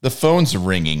 The phone's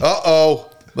ringing. Uh-oh.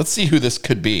 Let's see who this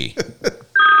could be.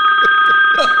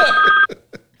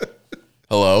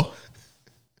 Hello?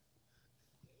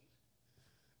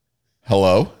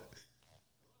 Hello?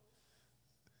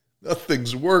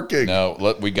 Nothing's working.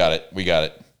 No, we got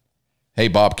it. Hey,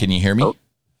 Bob, can you hear me?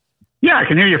 Yeah, I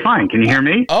can hear you fine. Can you hear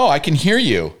me? Oh, I can hear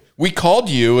you. We called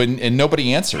you and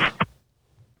nobody answered.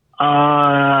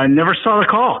 Never saw the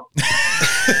call.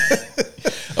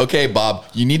 Okay, Bob,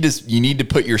 you need to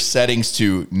put your settings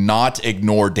to not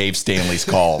ignore Dave Stanley's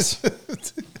calls.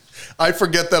 I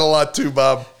forget that a lot too,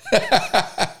 Bob.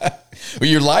 Well,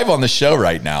 you're live on the show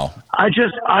right now. I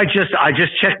just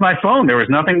checked my phone. There was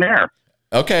nothing there.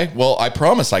 Okay, well, I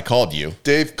promise I called you.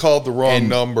 Dave called the wrong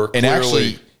number.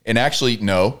 Clearly. And actually,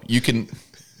 no, you can,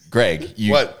 Greg.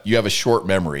 What? You have a short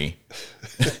memory.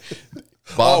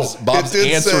 Bob's it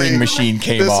did answering say, machine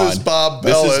came on. This is Bob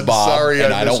Bellin. This is Bob, Sorry,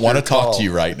 and I don't want to talk call. to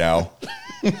you right now.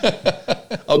 Am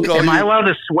I allowed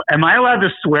to? Am I allowed to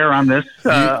swear on this?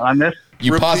 On this?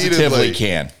 You positively Repeatedly.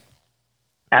 can.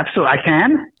 Absolutely, I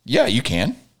can. Yeah, you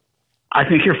can. I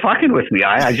think you're fucking with me.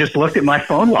 I just looked at my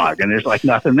phone log and there's like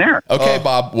nothing there. Okay,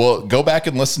 Bob. Well, go back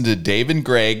and listen to Dave and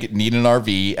Greg Need an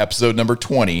RV episode number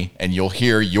 20, and you'll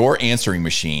hear your answering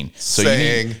machine. So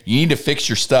you need to fix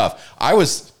your stuff.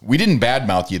 We didn't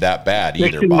badmouth you that bad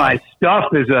either, Fixing Bob. my stuff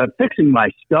is a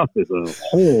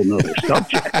whole nother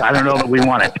subject. I don't know that we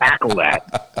want to tackle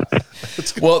that.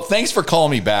 Well, thanks for calling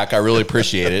me back. I really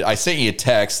appreciate it. I sent you a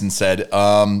text and said,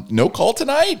 no call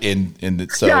tonight.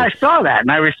 And so Yeah, I saw that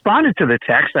and I responded to the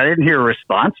text. I didn't hear a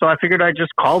response, so I figured I'd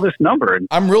just call this number.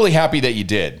 I'm really happy that you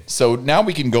did. So now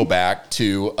we can go back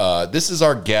to, this is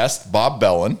our guest, Bob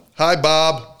Bellin. Hi,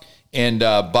 Bob. And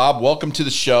Bob, welcome to the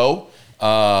show.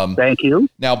 Thank you.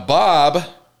 Now, Bob,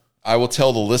 I will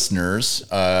tell the listeners,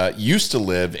 used to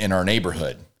live in our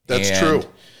neighborhood. That's true.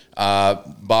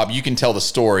 Bob, you can tell the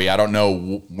story. I don't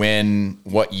know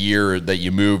what year that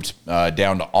you moved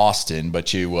down to Austin,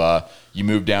 but you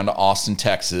moved down to Austin,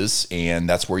 Texas, and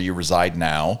that's where you reside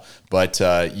now. But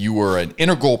you were an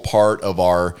integral part of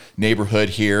our neighborhood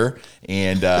here,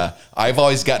 and I've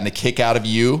always gotten a kick out of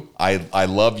you. I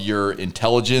love your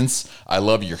intelligence. I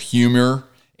love your humor,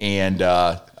 and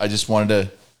I just wanted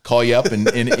to call you up and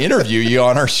interview you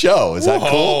on our show. Is that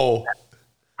cool?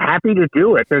 Happy to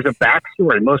do it. There's a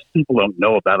backstory most people don't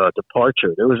know about our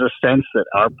departure. There was a sense that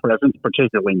our presence,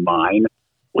 particularly mine,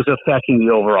 was affecting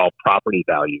the overall property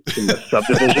values in the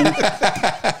subdivision.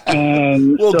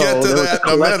 And We'll so get to there was that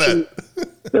a in a collection,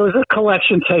 minute. there was a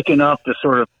collection taken up to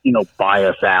sort of, buy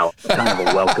us out, kind of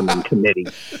a welcoming committee.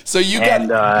 So you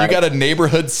got a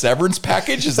neighborhood severance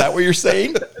package? Is that what you're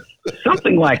saying?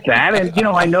 Something like that. And,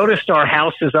 I noticed our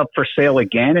house is up for sale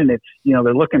again, and it's,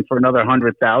 they're looking for another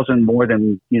 100,000 more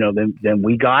than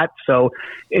we got. So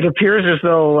it appears as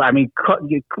though,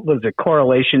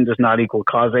 correlation does not equal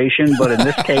causation, but in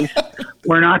this case,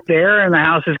 we're not there, and the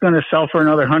house is going to sell for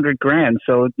another 100 grand.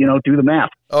 So, do the math.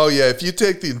 Oh yeah. If you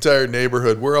take the entire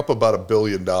neighborhood, we're up about $1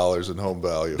 billion in home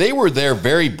value. They were there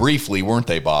very briefly, weren't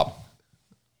they, Bob?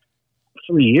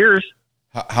 3 years.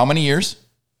 How many years?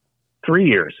 3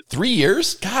 years. 3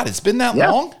 years? God, it's been that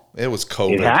long? It was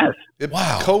COVID. It has.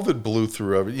 Wow. COVID blew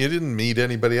through everything. You didn't meet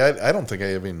anybody. I don't think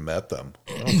I even met them.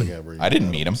 I don't think I ever. I didn't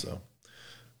meet them. So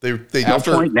they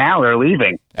after point now they're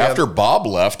leaving. After Bob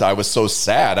left, I was so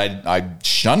sad. I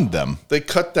shunned them. They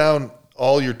cut down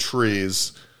all your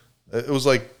trees. It was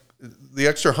like the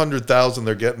extra 100,000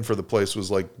 they're getting for the place was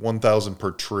like 1,000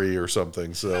 per tree or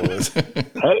something. So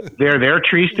hey, they're their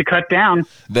trees to cut down.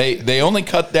 They only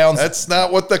cut down. That's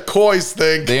not what the Coys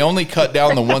think. They only cut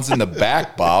down the ones in the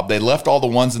back, Bob. They left all the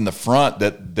ones in the front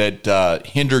that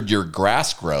hindered your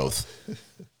grass growth.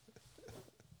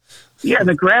 Yeah,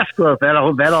 the grass growth that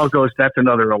all goes. That's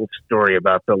another old story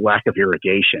about the lack of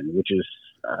irrigation, which is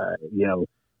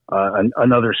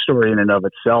another story in and of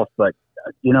itself. But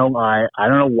I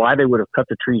don't know why they would have cut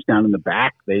the trees down in the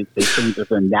back. They think there's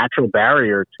a natural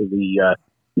barrier to the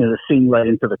seeing right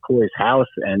into the Coy's house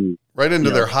and right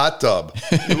into their hot tub.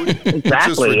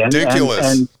 Exactly, just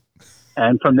ridiculous.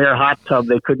 And from their hot tub,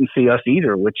 they couldn't see us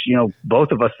either, which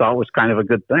both of us thought was kind of a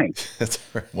good thing. That's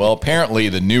right. Well, apparently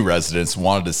the new residents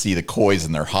wanted to see the Coys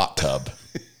in their hot tub.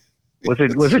 Was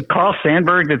it Carl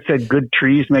Sandburg that said "good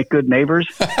trees make good neighbors"?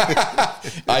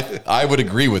 I would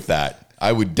agree with that.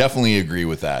 I would definitely agree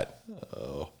with that.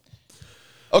 Oh.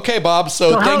 Okay, Bob.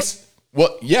 So thanks.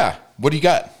 What do you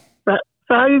got? So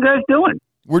how you guys doing?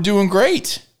 We're doing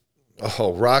great.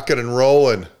 Oh, rocking and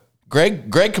rolling.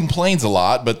 Greg complains a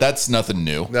lot, but that's nothing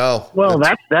new. No. Well,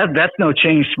 that's no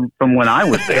change from when I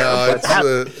was there. No, it's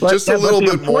just a little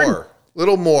bit more.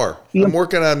 Little more. I'm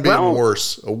working on being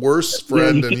worse. A worse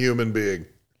friend and human being.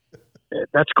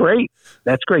 That's great.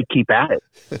 That's great. Keep at it.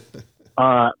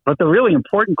 But the really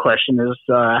important question is,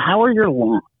 how are your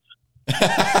lawns?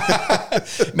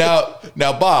 Now,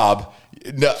 Bob,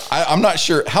 I'm not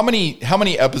sure how many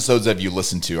episodes have you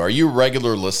listened to? Are you a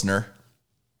regular listener?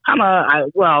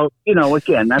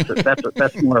 Again,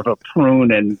 that's more of a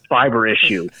prune and fiber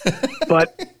issue,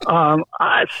 but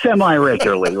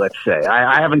semi-regularly, let's say.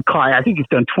 I haven't caught. I think he's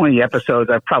done 20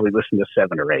 episodes. I've probably listened to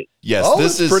 7 or 8. Yes,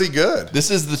 this is pretty good. This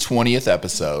is the 20th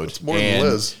episode. It's more than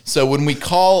Liz. So when we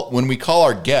call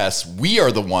our guests, we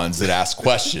are the ones that ask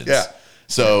questions. Yeah.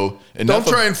 So don't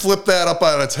try and flip that up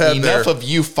on its head. Enough of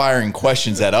you firing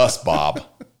questions at us, Bob.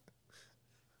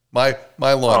 My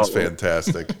lawn's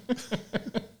fantastic.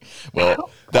 Well,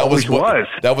 that was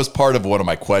part of one of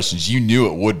my questions. You knew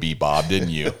it would be, Bob, didn't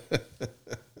you?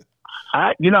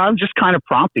 I'm just kind of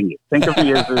prompting you. Think of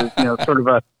me as sort of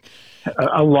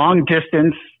a long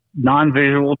distance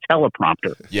non-visual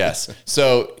teleprompter. Yes.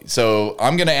 So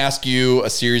I'm going to ask you a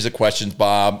series of questions,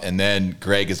 Bob, and then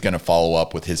Greg is going to follow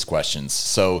up with his questions.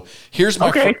 So here's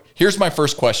my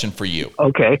first question for you.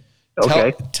 Okay.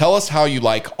 Tell us how you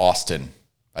like Austin.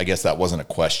 I guess that wasn't a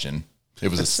question. It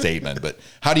was a statement, but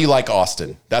how do you like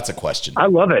Austin? That's a question. I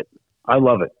love it.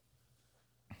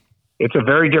 It's a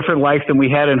very different life than we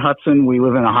had in Hudson. We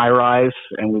live in a high rise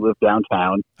and we live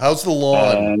downtown. How's the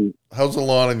lawn? How's the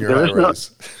lawn in your high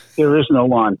rise? There is no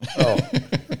lawn. Oh.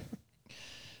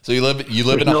 So you live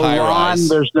in a high rise.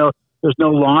 There's no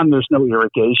lawn. There's no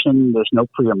irrigation. There's no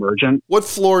pre-emergent. What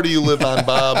floor do you live on,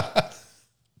 Bob?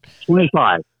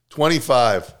 25.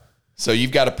 25. So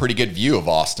you've got a pretty good view of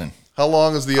Austin. How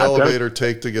long does the elevator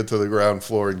take to get to the ground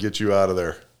floor and get you out of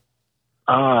there?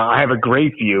 I have a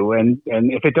great view, and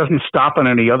if it doesn't stop on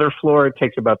any other floor, it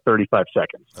takes about 35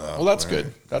 seconds. Well, that's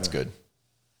good. That's good.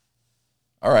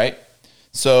 All right.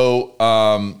 So,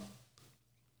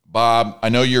 Bob, I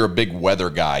know you're a big weather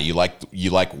guy. You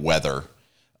like weather.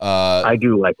 I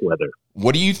do like weather.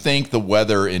 What do you think the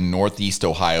weather in Northeast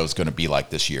Ohio is going to be like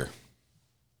this year?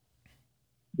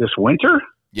 This winter?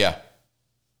 Yeah.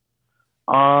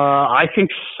 I think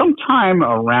sometime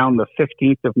around the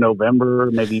 15th of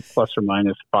November, maybe plus or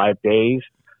minus 5 days,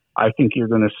 I think you're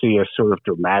going to see a sort of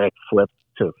dramatic flip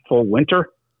to full winter.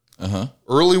 Uh-huh.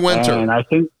 Early winter. And I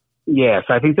think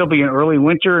there'll be an early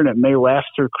winter and it may last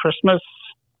through Christmas.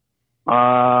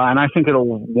 And I think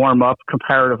it'll warm up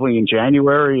comparatively in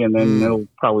January and then it'll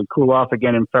probably cool off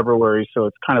again in February. So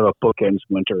it's kind of a bookends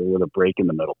winter with a break in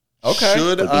the middle. Okay.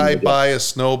 Should I buy a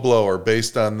snowblower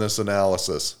based on this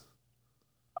analysis?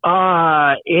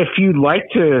 If you'd like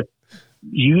to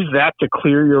use that to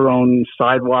clear your own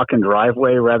sidewalk and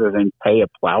driveway rather than pay a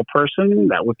plow person,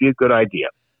 that would be a good idea.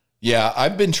 Yeah,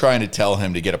 I've been trying to tell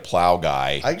him to get a plow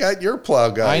guy. I got your plow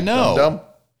guy. I know. Dum-dum.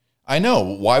 I know.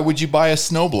 Why would you buy a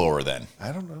snowblower then?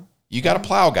 I don't know. You got a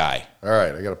plow guy. All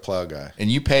right, I got a plow guy.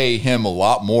 And you pay him a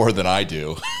lot more than I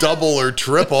do. Double or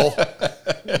triple.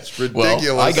 It's ridiculous.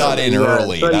 Well, I got in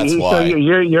early. So that's why. So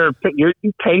you're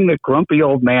paying the grumpy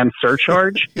old man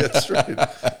surcharge? That's right.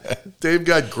 Dave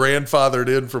got grandfathered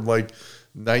in from like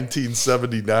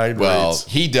 1979 Well, rates.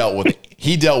 he dealt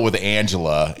with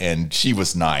Angela, and she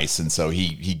was nice, and so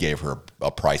he gave her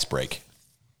a price break.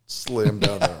 Slam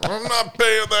down there. I'm not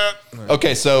paying that.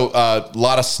 Okay, so a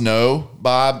lot of snow,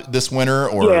 Bob, this winter,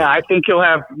 or Yeah, I think you'll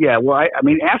have. Yeah, well, I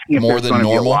mean, asking if More there's than going to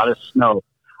be a normal? lot of snow.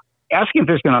 Asking if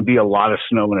there's going to be a lot of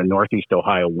snow in a Northeast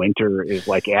Ohio winter is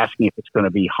like asking if it's going to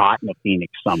be hot in a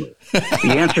Phoenix summer.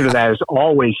 The answer to that is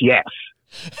always yes.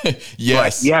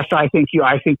 yes, But yes, I think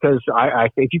because I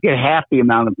think if you get half the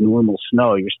amount of normal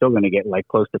snow, you're still going to get like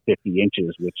close to 50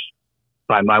 inches, which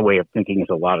by my way of thinking is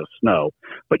a lot of snow.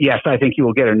 But yes, I think you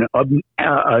will get an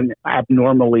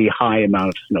abnormally high amount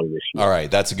of snow this year. All right,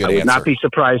 that's a good I would answer. not be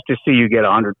surprised to see you get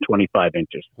 125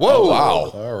 inches. Whoa,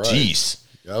 wow, All right. jeez.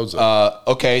 Yowza.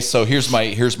 Okay, so here's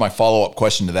my follow up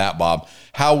question to that, Bob.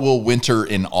 How will winter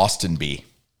in Austin be?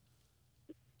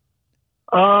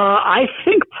 I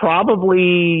think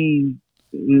probably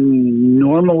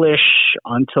normalish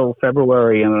until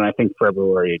February, and then I think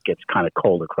February it gets kind of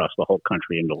cold across the whole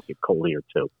country, and it'll get cold here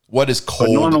too. What is cold?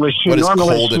 normalish- What is normalish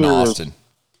cold in here- Austin?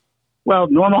 Well,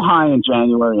 normal high in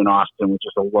January in Austin, which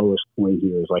is the lowest point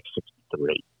here, is like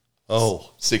 63.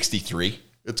 Oh, 63.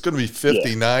 it's going to be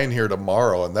 59 here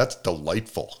tomorrow, and that's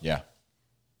delightful. Yeah,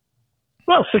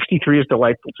 Well, 63 is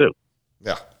delightful too.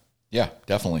 yeah,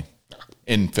 definitely.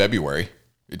 In February,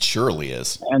 it surely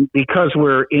is. And because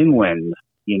we're inland,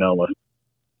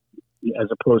 as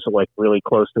opposed to like really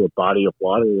close to a body of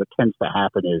water, what tends to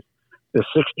happen is the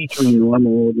 63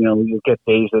 normal, you'll get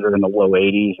days that are in the low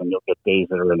 80s and you'll get days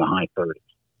that are in the high 30s.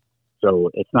 So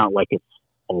it's not like it's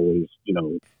always,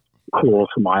 cool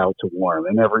to mild to warm.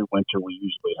 And every winter we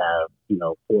usually have,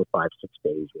 4, 5, 6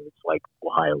 days where it's like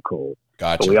Ohio cold.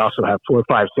 Gotcha. But we also have 4,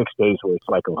 5, 6 days where it's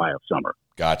like Ohio summer.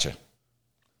 Gotcha.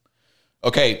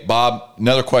 Okay, Bob,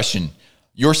 another question.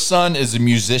 Your son is a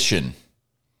musician.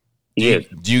 He is.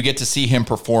 Do you get to see him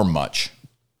perform much?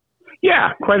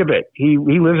 Yeah, quite a bit. He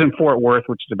lives in Fort Worth,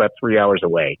 which is about 3 hours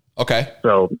away. Okay.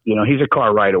 So, he's a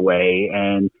car ride away.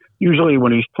 And usually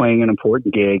when he's playing an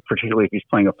important gig, particularly if he's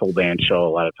playing a full band show, a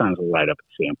lot of times we'll ride up and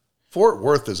see him. Fort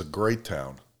Worth is a great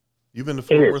town. You've been to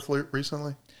Fort Worth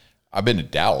recently? I've been to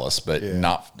Dallas, but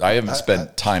Yeah. I haven't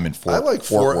spent time in Fort I like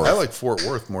Fort Worth. I like Fort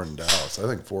Worth more than Dallas. I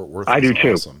think Fort Worth I is do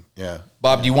too. awesome. Yeah.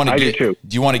 Bob, do you want I do to too.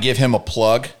 do you want to give him a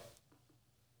plug?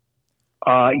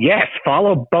 Yes,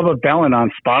 follow Bubba Bellin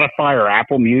on Spotify or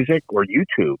Apple Music or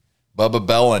YouTube. Bubba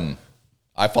Bellin.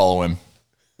 I follow him.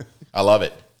 I love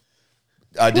it.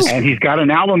 And he's got an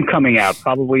album coming out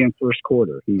probably in first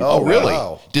quarter. Oh, really?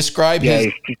 Wow. Describe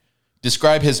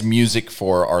his music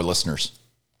for our listeners.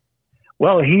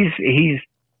 Well, he's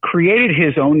created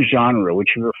his own genre, which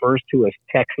he refers to as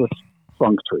Texas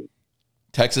Funktree.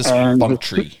 Texas And Funk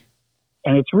Tree.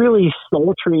 And it's really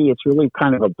sultry. It's really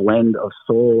kind of a blend of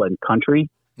soul and country.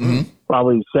 Mm-hmm.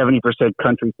 Probably 70%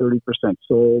 country, 30%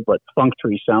 soul, but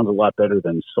Funktree sounds a lot better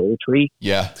than Soultree.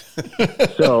 Yeah.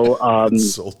 So,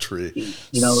 Sultry.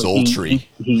 Sultry.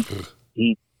 His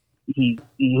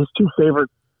two favorite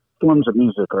forms of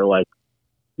music are like,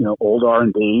 old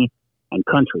R&B and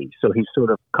country. So he's sort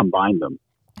of combined them.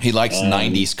 He likes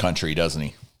 90s country, doesn't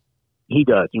he? He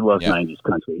does. He loves 90s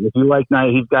country. If you like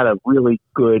 90s, he's got a really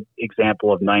good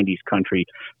example of 90s country.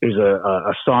 There's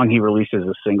a song he released as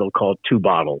a single called Two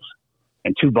Bottles.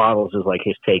 And Two Bottles is like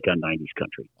his take on 90s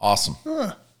country. Awesome.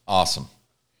 Awesome.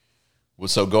 Well,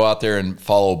 so go out there and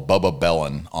follow Bubba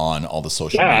Bellin on all the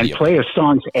social media. And play his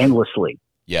songs endlessly.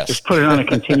 Yes. Just put it on a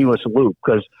continuous loop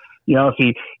because, if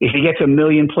he gets 1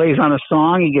 million plays on a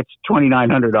song, he gets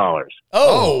 $2,900.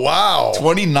 Oh, wow.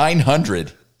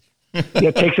 2,900.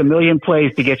 It takes 1 million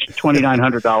plays to get you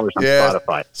 $2,900 on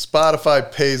Spotify.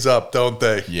 Spotify pays up, don't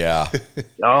they? Yeah.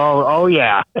 Oh,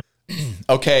 yeah.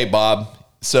 Okay, Bob.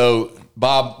 So,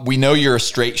 Bob, we know you're a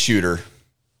straight shooter.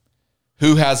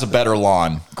 Who has a better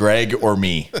lawn, Greg or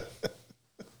me?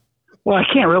 Well, I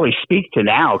can't really speak to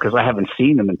now because I haven't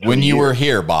seen them in 3 When you years. were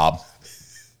here, Bob.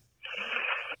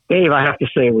 Dave, I have to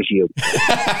say it was you.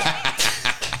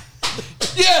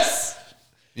 Yes.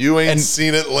 You ain't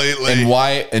seen it lately.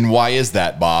 And why is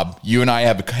that, Bob? You and I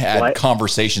have had What?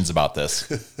 conversations about this.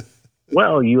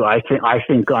 Well, you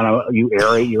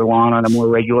aerate your lawn on a more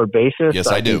regular basis. Yes,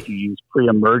 I do. Think you use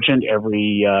pre-emergent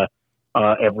every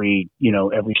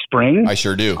spring. I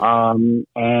sure do.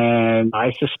 And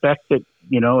I suspect that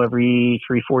every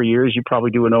 3-4 years you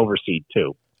probably do an overseed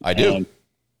too. I do.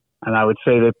 And I would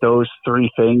say that those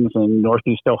three things in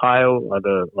Northeast Ohio are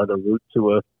the route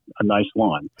to a nice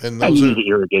lawn. And you need to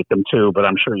irrigate them too, but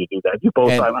I'm sure you do that.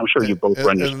 I'm sure you both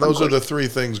run your And those are the three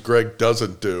things Greg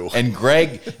doesn't do. And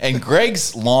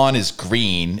Greg's lawn is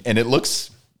green and it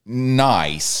looks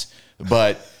nice,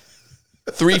 but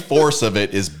 3/4 of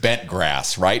it is bent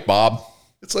grass, right, Bob?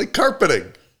 It's like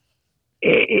carpeting.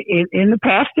 In the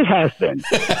past, it has been.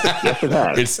 Yes, it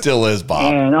has. It still is,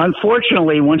 Bob. And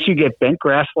unfortunately, once you get bent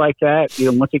grass like that,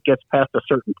 once it gets past a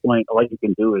certain point, all you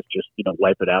can do is just,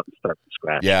 wipe it out and start from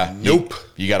scratch. Yeah. Nope.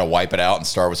 You got to wipe it out and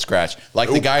start with scratch, like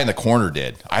the guy in the corner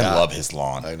did. I love his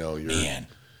lawn. I know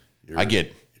I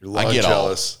get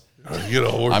jealous.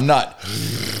 I'm not.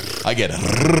 I get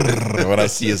when I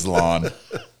see his lawn.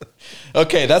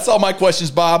 Okay, that's all my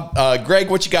questions, Bob. Greg,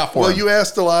 what you got for him? Well, you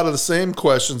asked a lot of the same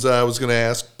questions that I was going to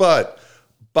ask, but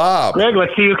Bob. Greg,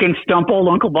 let's see who can stump old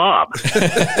Uncle Bob.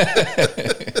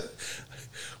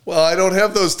 Well, I don't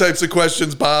have those types of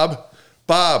questions, Bob.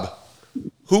 Bob,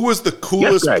 who was the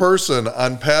coolest person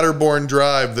on Paderborn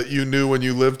Drive that you knew when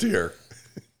you lived here?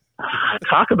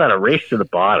 Talk about a race to the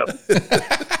bottom.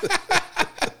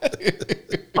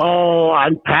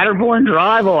 On Paderborn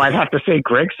Drive, I'd have to say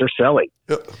Greg Cercelli.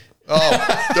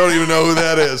 Oh, don't even know who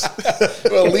that is.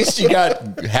 Well, at least you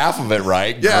got half of it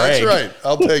right. Yeah, Greg. That's right.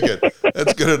 I'll take it.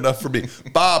 That's good enough for me.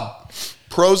 Bob,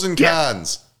 pros and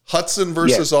cons. Hudson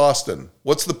versus Austin.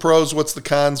 What's the pros? What's the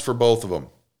cons for both of them?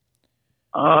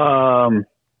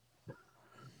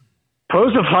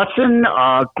 Pros of Hudson,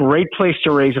 great place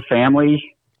to raise a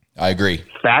family. I agree.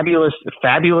 Fabulous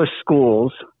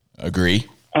schools. Agree.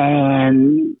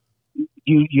 And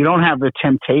you don't have the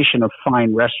temptation of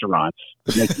fine restaurants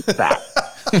to make you fat.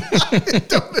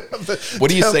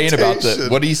 What are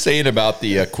you saying about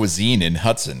the cuisine in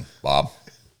Hudson, Bob?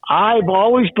 I've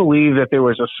always believed that there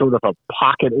was a sort of a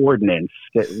pocket ordinance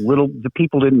that the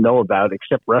people didn't know about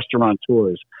except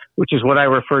restaurateurs, which is what I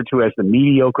refer to as the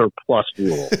mediocre plus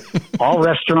rule. All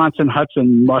restaurants in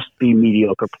Hudson must be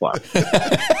mediocre plus.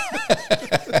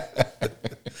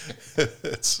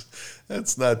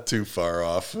 That's not too far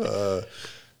off.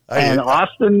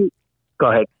 Austin,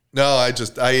 go ahead. No, I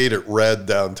ate at Red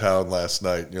downtown last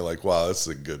night, and you're like, wow, this is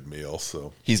a good meal.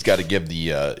 So he's got to give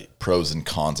the pros and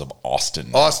cons of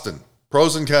Austin. Austin,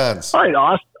 pros and cons. All right,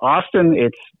 Austin.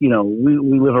 It's we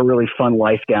live a really fun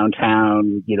life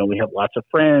downtown. We have lots of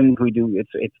friends. We do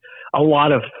it's a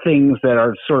lot of things that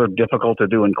are sort of difficult to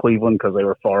do in Cleveland because they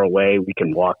were far away. We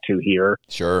can walk to here.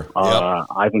 Sure.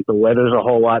 I think the weather's a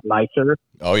whole lot nicer.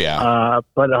 Oh yeah.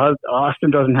 But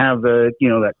Austin doesn't have the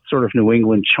that sort of New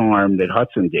England charm that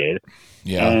Hudson did.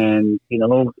 Yeah. And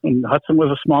and Hudson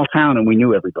was a small town, and we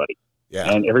knew everybody.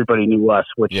 Yeah. And everybody knew us,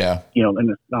 which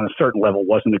on a certain level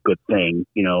wasn't a good thing.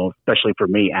 Especially for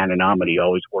me, anonymity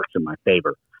always works in my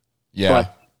favor. Yeah.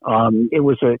 But it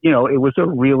was a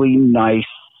really nice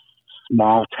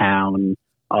small town.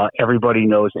 Everybody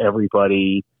knows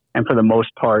everybody. And for the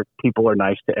most part, people are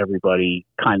nice to everybody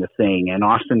kind of thing. And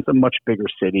Austin's a much bigger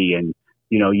city, and,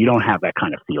 you don't have that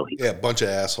kind of feel here. Yeah, a bunch of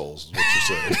assholes is what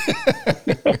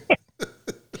you're saying.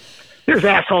 There's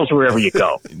assholes wherever you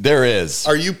go. There is.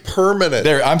 Are you permanent?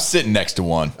 There, I'm sitting next to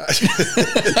one. That's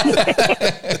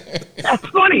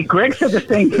funny. Greg said the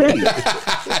same thing.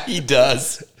 He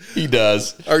does.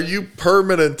 Are you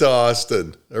permanent to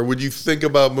Austin, or would you think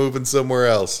about moving somewhere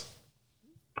else?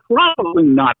 Probably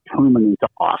not permanent to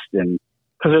Austin,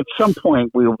 because at some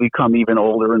point we will become even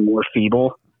older and more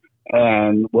feeble,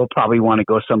 and we'll probably want to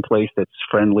go someplace that's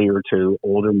friendlier to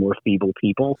older, more feeble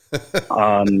people.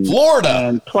 Florida,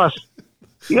 and plus,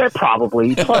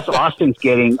 probably. Plus, Austin is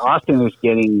getting.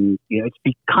 It's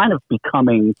kind of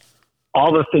becoming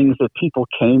all the things that people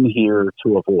came here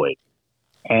to avoid.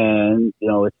 And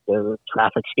the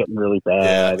traffic's getting really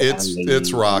bad. Yeah,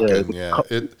 it's rocking.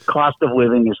 Cost of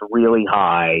living is really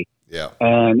high. Yeah,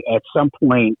 and at some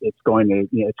point, it's going to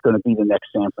be the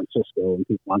next San Francisco, and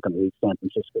people aren't going to leave San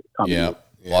Francisco to come. Yeah,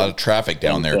 a lot of traffic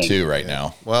down there too right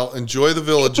now. Well, enjoy the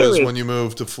villages when you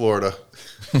move to Florida.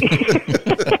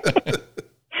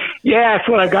 Yeah, that's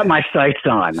what I've got my sights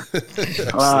on.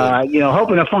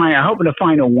 Hoping to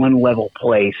find a one-level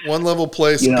place. One-level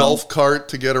place, golf cart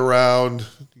to get around,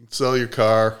 sell your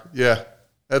car. Yeah,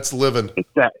 that's living.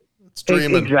 It's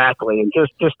dreaming. Exactly, and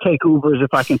just take Ubers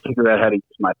if I can figure out how to use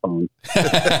my phone.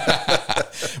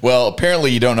 Well, apparently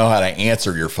you don't know how to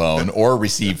answer your phone or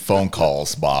receive phone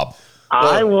calls, Bob.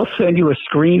 I will send you a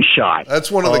screenshot. That's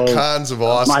one of the cons of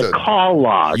Austin. My call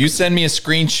log. You send me a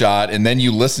screenshot, and then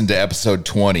you listen to episode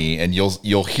 20, and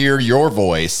you'll hear your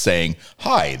voice saying,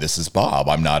 "Hi, this is Bob.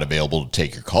 I'm not available to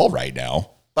take your call right now."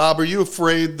 Bob, are you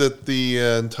afraid that the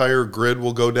entire grid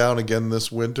will go down again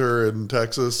this winter in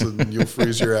Texas and you'll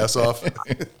freeze your ass off?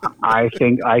 I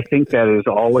think that is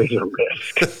always a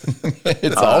risk.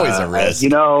 It's always a risk. You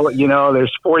know,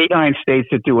 there's 49 states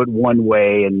that do it one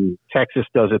way, and Texas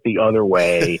does it the other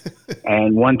way.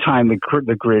 And one time the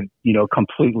grid,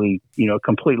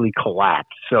 completely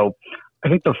collapsed. So I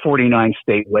think the 49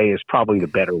 state way is probably the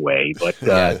better way, but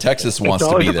Texas wants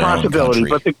to be their own country.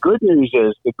 But the good news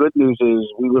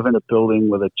is we live in a building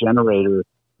with a generator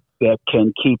that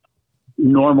can keep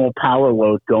normal power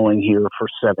load going here for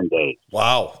 7 days.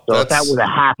 Wow! So if that were to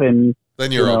happen,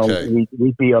 then you're okay.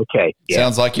 We'd be okay. Yeah.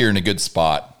 Sounds like you're in a good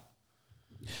spot.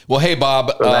 Well, hey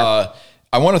Bob.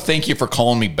 I want to thank you for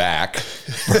calling me back,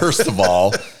 first of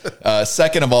all.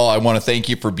 Second of all, I want to thank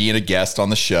you for being a guest on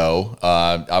the show.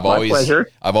 My pleasure.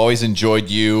 I've always enjoyed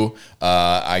you.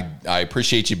 I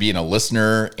appreciate you being a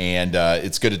listener, and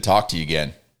it's good to talk to you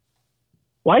again.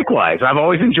 Likewise. I've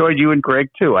always enjoyed you and Greg,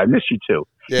 too. I miss you, too.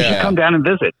 Yeah. You should come down and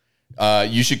visit.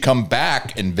 You should come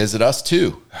back and visit us,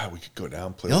 too. We could go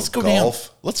down, play Let's go golf.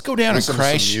 down. Let's go down and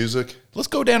crash. Some music. Let's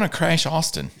go down and crash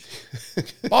Austin.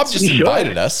 Bob just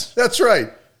invited us. That's right.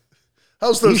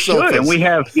 How's those sofas? And we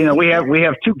have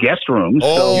 2 guest rooms.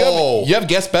 Oh, So you have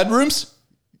guest bedrooms?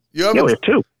 We have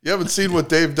 2. You haven't seen what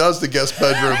Dave does to guest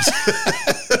bedrooms.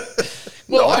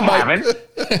 Well, I haven't.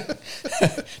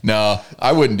 No,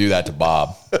 I wouldn't do that to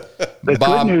Bob. The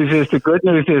good news is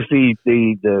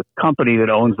the company that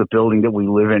owns the building that we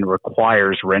live in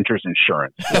requires renters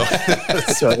insurance.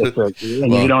 So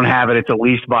you don't have it; it's a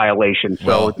lease violation.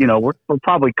 So we're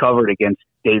probably covered against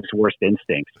Dave's worst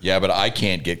instincts. Yeah, but I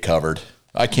can't get covered.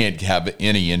 I can't have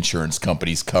any insurance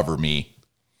companies cover me.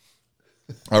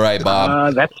 All right,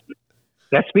 Bob.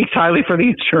 That speaks highly for the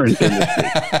insurance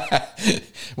industry.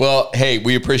 Well, hey,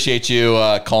 we appreciate you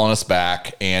calling us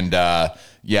back, and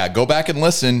go back and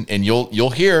listen, and you'll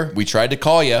hear. We tried to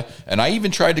call you, and I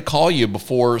even tried to call you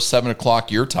before 7:00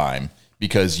 your time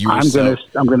because you were I'm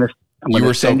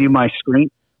gonna send you my screen.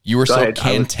 You were so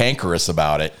cantankerous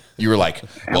about it. You were like,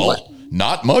 well,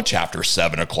 not much after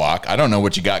 7:00. I don't know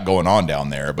what you got going on down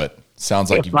there, but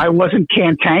sounds like if I wasn't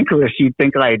cantankerous, you'd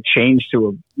think that I had changed to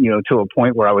a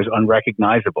point where I was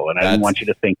unrecognizable, and I didn't want you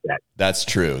to think that. That's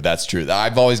true. That's true.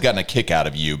 I've always gotten a kick out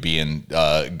of you being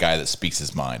a guy that speaks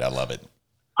his mind. I love it.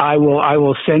 I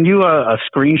will send you a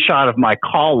screenshot of my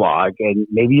call log, and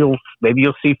maybe you'll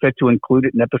see fit to include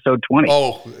it in episode 20.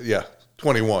 Oh yeah,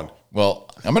 21. Well,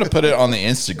 I'm going to put it on the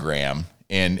Instagram,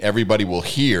 and everybody will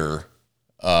hear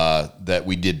that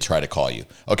we did try to call you.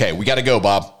 Okay, we got to go,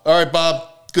 Bob. All right, Bob.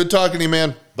 Good talking to you,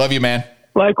 man. Love you, man.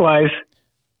 Likewise.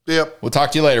 Yep. We'll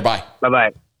talk to you later. Bye.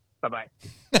 Bye-bye. Bye-bye.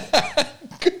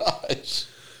 Gosh.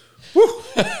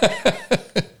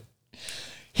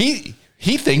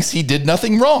 He thinks he did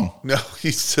nothing wrong. No,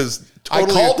 he says I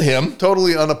called him.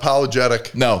 Totally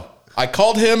unapologetic. No, I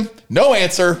called him. No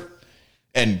answer.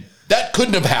 And that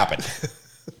couldn't have happened.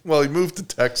 Well, he moved to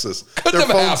Texas. Their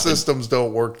phone systems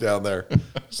don't work down there.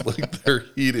 It's like they're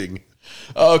heating.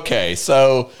 Okay,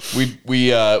 so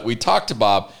we talked to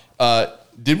Bob.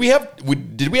 Did we have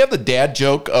the dad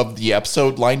joke of the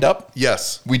episode lined up?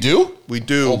 Yes, we do. We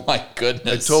do. Oh my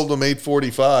goodness! I told him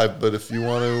 8:45, but if you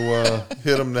want to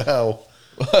hit him now,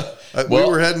 we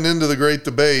were heading into the great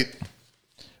debate.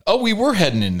 Oh, we were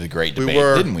heading into the great debate,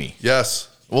 didn't we? Yes.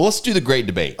 Well, let's do the great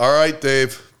debate. All right,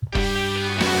 Dave.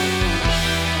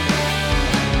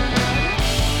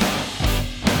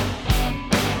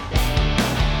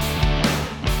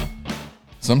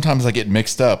 Sometimes I get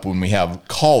mixed up when we have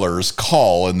callers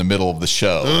call in the middle of the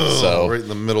show. Right in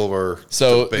the middle of our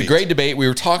debate. The great debate. We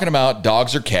were talking about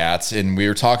dogs or cats, and we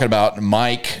were talking about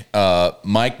Mike.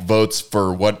 Mike votes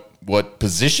for what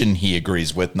position he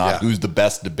agrees with, not who's the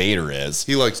best debater is.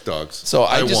 He likes dogs. So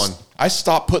I won. I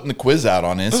stopped putting the quiz out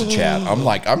on InstaChat. I'm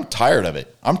like, I'm tired of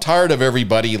it. I'm tired of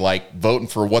everybody like voting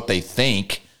for what they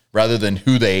think rather than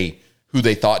who they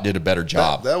thought did a better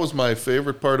job. That was my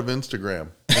favorite part of Instagram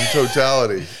in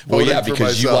totality. Well, yeah,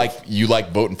 because you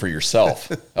like voting for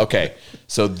yourself. Okay,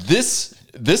 so this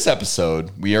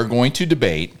episode we are going to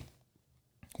debate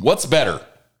what's better,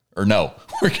 or no,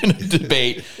 we're going to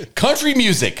debate country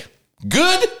music,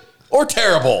 good or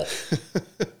terrible.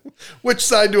 Which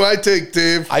side do I take,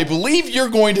 Dave? I believe you're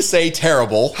going to say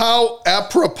terrible. How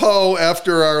apropos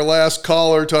after our last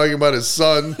caller talking about his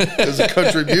son as a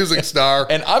country music star.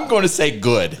 And I'm going to say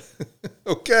good.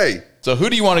 Okay. So who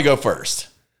do you want to go first?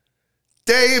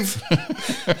 Dave,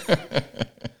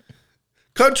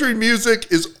 country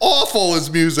music is awful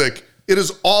as music. It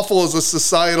is awful as a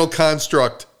societal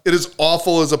construct. It is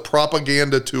awful as a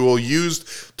propaganda tool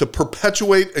used to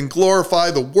perpetuate and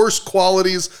glorify the worst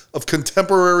qualities of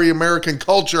contemporary American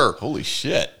culture. Holy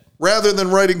shit. Rather than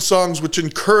writing songs which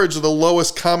encourage the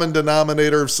lowest common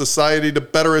denominator of society to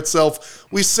better itself,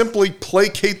 we simply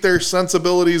placate their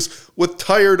sensibilities with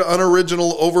tired,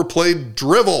 unoriginal, overplayed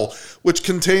drivel, which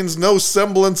contains no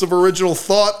semblance of original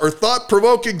thought or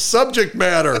thought-provoking subject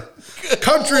matter.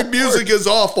 Country music is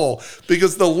awful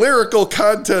because the lyrical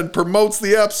content promotes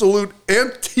the absolute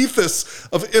antithesis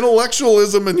of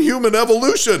intellectualism and human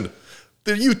evolution.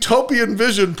 The utopian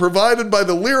vision provided by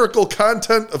the lyrical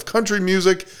content of country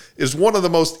music is one of the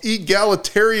most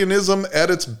egalitarianism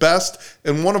at its best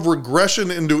and one of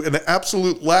regression into an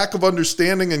absolute lack of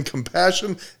understanding and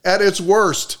compassion at its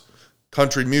worst.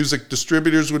 Country music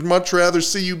distributors would much rather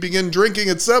see you begin drinking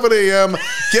at 7 a.m.,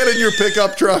 get in your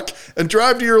pickup truck, and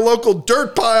drive to your local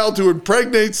dirt pile to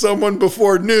impregnate someone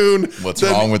before noon. What's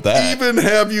wrong with that? Even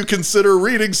have you consider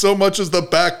reading so much as the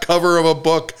back cover of a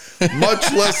book,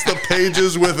 much less the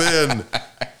pages within.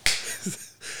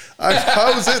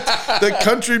 How is it that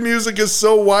country music is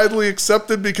so widely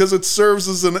accepted? Because it serves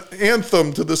as an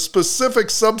anthem to the specific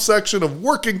subsection of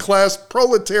working class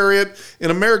proletariat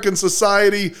in American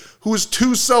society who is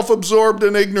too self-absorbed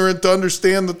and ignorant to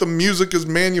understand that the music is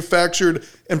manufactured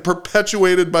and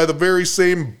perpetuated by the very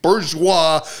same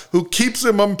bourgeois who keeps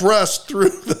him oppressed through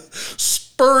the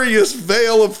spurious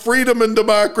veil of freedom and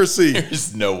democracy.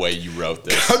 There's no way you wrote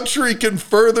this. Country can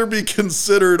further be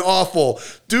considered awful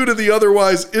due to the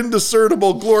otherwise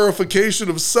indiscernible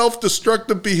glorification of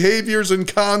self-destructive behaviors and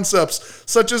concepts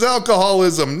such as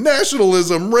alcoholism,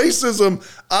 nationalism, racism,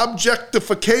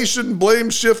 objectification,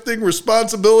 blame-shifting,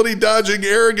 responsibility-dodging,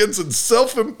 arrogance, and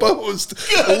self-imposed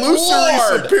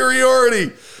illusory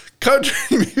superiority.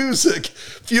 Country music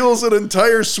fuels an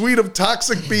entire suite of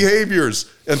toxic behaviors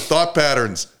and thought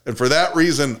patterns, and for that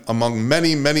reason, among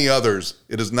many, many others,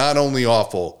 it is not only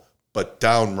awful, but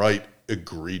downright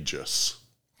egregious.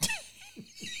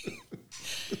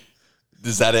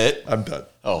 Is that it? I'm done.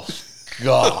 Oh,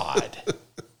 God.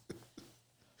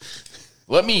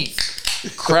 Let me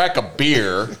crack a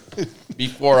beer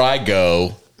before I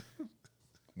go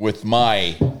with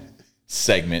my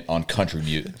segment on country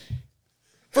music.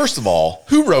 First of all,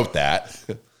 who wrote that?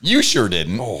 You sure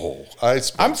didn't. Oh,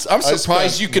 I'm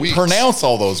surprised you could pronounce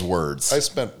all those words. I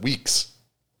spent weeks.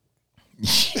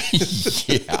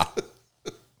 Yeah.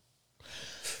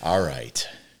 All right.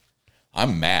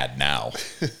 I'm mad now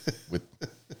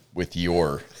with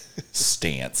your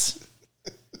stance.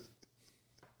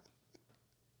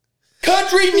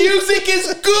 Country music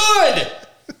is good.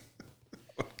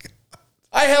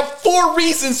 I have 4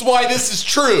 reasons why this is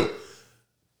true.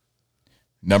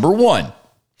 Number 1,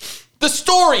 the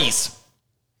stories.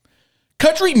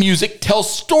 Country music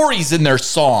tells stories in their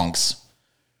songs.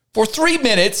 For 3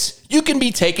 minutes, you can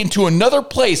be taken to another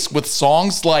place with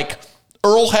songs like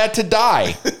Earl Had to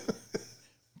Die,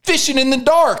 Fishing in the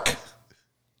Dark,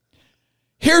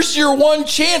 Here's Your One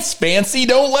Chance, Fancy,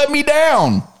 Don't Let Me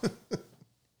Down,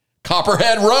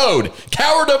 Copperhead Road,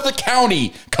 Coward of the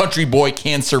County, Country Boy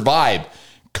Can Survive,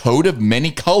 Coat of Many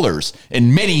Colors,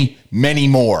 and many, many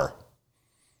more.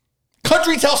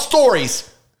 Country tells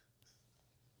stories.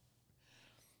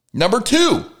 Number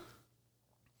 2,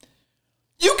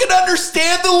 you can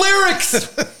understand the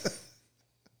lyrics.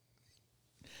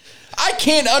 I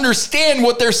can't understand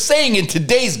what they're saying in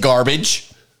today's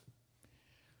garbage.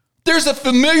 There's a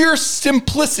familiar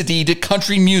simplicity to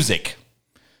country music.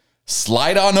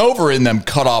 Slide on over in them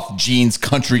cut-off jeans,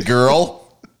 country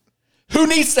girl. Who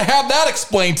needs to have that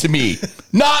explained to me?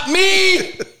 Not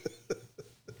me!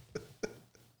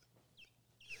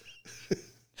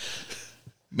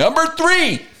 Number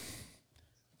 3,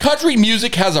 country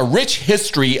music has a rich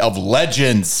history of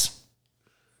legends.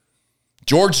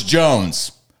 George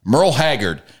Jones, Merle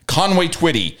Haggard, Conway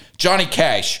Twitty, Johnny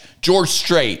Cash, George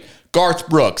Strait, Garth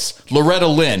Brooks, Loretta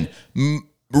Lynn,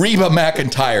 Reba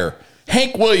McEntire,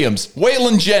 Hank Williams,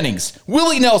 Waylon Jennings,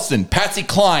 Willie Nelson, Patsy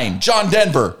Cline, John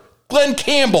Denver, Glenn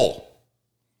Campbell,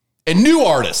 and new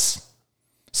artists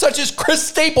such as Chris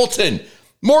Stapleton,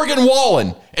 Morgan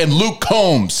Wallen, and Luke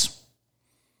Combs.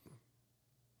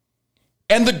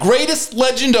 And the greatest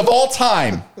legend of all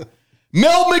time,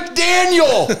 Mel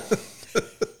McDaniel.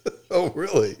 Oh,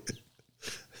 really?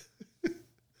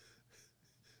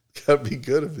 Gotta be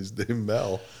good if his name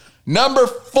Mel. Number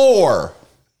 4,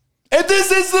 and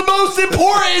this is the most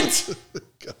important.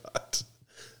 God.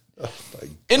 Oh, my God.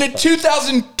 In a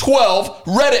 2012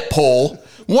 Reddit poll,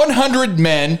 100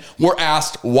 men were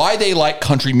asked why they like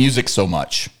country music so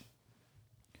much.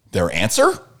 Their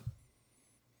answer?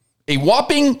 A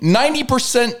whopping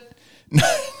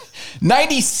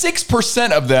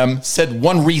 96% of them said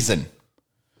one reason.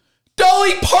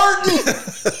 Dolly Parton!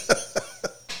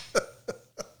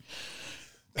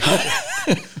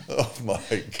 Oh my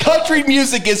God. Country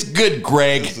music is good,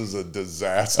 Greg. This is a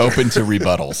disaster. Open to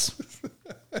rebuttals.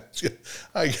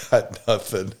 I got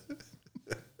nothing.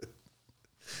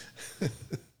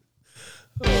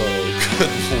 Oh,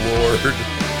 good Lord.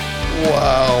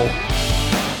 Wow.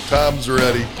 Tom's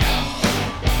ready.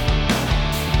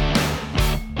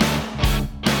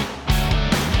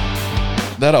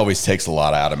 That always takes a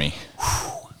lot out of me.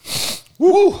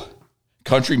 Woo!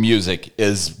 Country music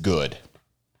is good.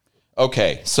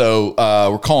 Okay, so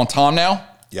we're calling Tom now?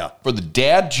 Yeah. For the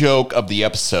dad joke of the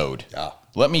episode. Yeah.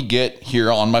 Let me get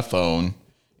here on my phone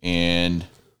and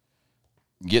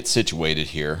get situated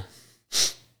here.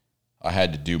 I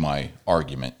had to do my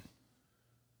argument.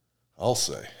 I'll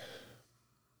say.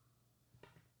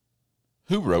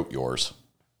 Who wrote yours?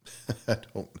 I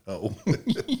don't know.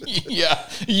 Yeah,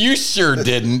 you sure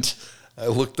didn't. I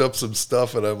looked up some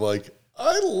stuff and I'm like,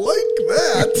 I like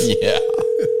that. Yeah.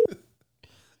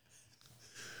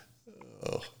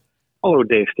 Hello,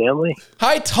 Dave Stanley.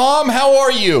 Hi, Tom. How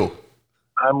are you?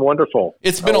 I'm wonderful.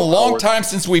 It's been a long time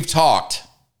since we've talked.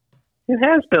 It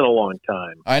has been a long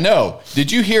time. I know.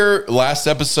 Did you hear last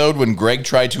episode when Greg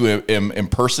tried to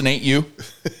impersonate you?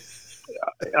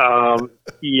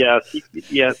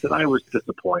 Yes, and I was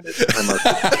disappointed. I must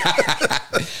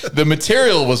The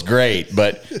material was great,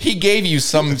 but he gave you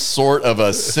some sort of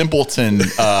a simpleton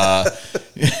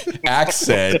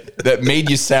accent that made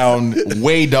you sound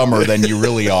way dumber than you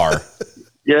really are.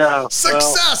 Yeah.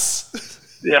 Success!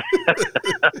 Yeah.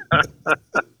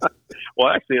 Well,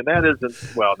 actually, and that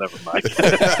isn't. Well, never mind.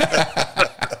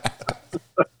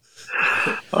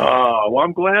 Well,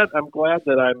 I'm glad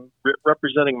that I'm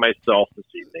representing myself this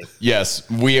evening. Yes,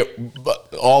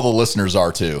 all the listeners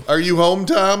are too. Are you home,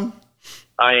 Tom?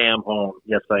 I am home.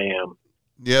 Yes, I am.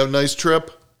 You have a nice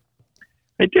trip?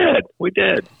 I did. We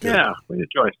did. Good. Yeah, we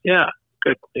enjoyed. Yeah,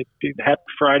 good. Happy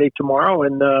Friday tomorrow,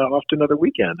 and off to another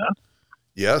weekend, huh?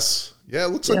 Yes. Yeah, it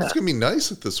looks like it's going to be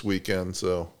nice at this weekend,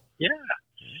 so. Yeah.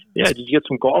 Yeah, did you get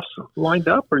some golf lined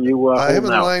up, or you? I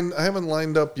haven't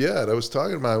lined up yet. I was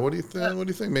talking about it. What do you think? What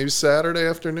do you think? Maybe Saturday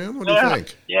afternoon. What do you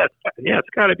think? Yeah, it's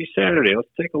got to be Saturday. Let's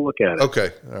take a look at it.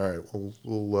 Okay, all right.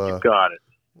 We'll you got it.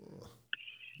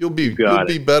 You'll be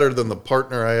better than the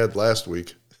partner I had last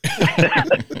week.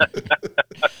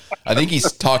 I think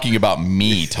he's talking about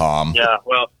me, Tom. Yeah,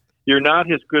 well, you're not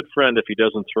his good friend if he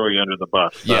doesn't throw you under the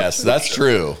bus. Yes, that's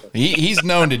true. He's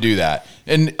known to do that.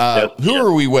 And who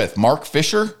are we with? Mark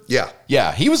Fisher? Yeah,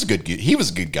 he was a good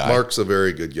guy. Mark's a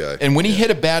very good guy. And when he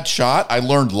hit a bad shot, I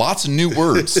learned lots of new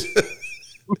words.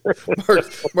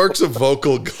 Mark's a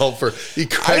vocal golfer.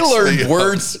 I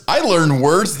learned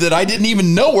words that I didn't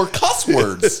even know were cuss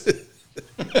words.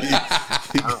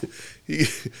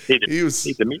 He was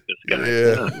need to meet this guy.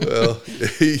 Yeah, well,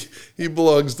 he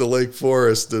belongs to Lake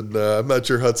Forest, and I'm not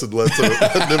sure Hudson lets him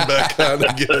back on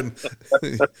again.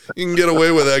 You can get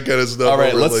away with that kind of stuff. All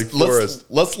right, over Lake Forest.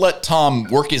 Let's let Tom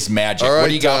work his magic. All right, what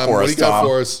do you got Tom, for us, Tom? What do you got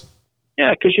for us?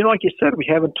 Yeah, because like you said, we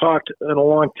haven't talked in a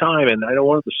long time, and I know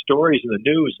one of the stories in the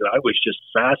news that I was just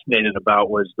fascinated about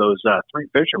was those three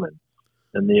fishermen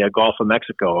in the Gulf of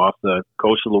Mexico off the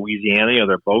coast of Louisiana.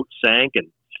 Their boat sank, and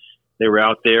they were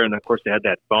out there, and of course they had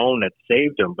that phone that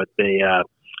saved them, but they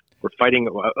were fighting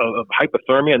of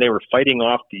hypothermia, and they were fighting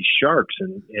off these sharks,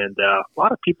 and a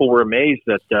lot of people were amazed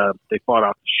that they fought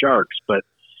off the sharks. But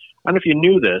I don't know if you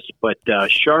knew this, but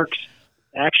sharks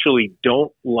actually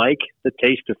don't like the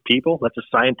taste of people. That's a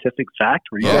scientific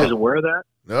fact. Were you guys aware of that?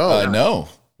 No. No.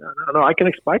 I can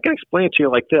explain it to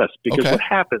you like this, because what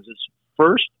happens is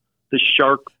first the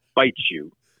shark bites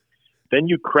you, then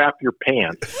you crap your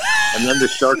pants, and then the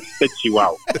shark spits you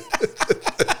out.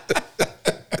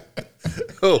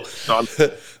 Oh,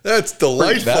 that's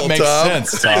delightful. That makes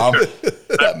sense, Tom.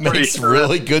 That makes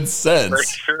really good sense. Pretty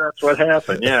sure that's what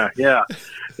happened. Yeah.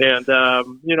 And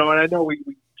and I know we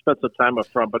spent some time up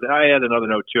front, but I had another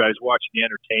note too. I was watching the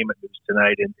entertainment news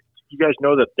tonight, and you guys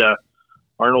know that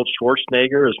Arnold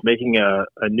Schwarzenegger is making a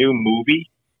new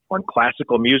movie on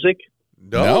classical music?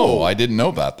 No, I didn't know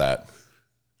about that.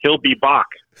 He'll be Bach.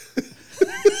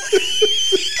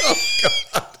 Oh,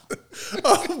 God.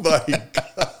 Oh, my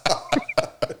God.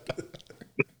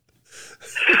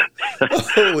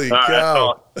 Holy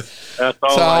cow. That's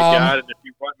all Tom, I got. And if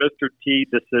you want Mr. T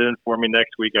to sit in for me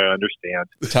next week, I understand.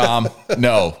 Tom,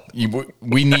 no,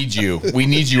 we need you. We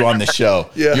need you on the show.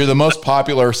 Yeah. You're the most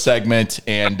popular segment,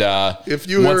 and if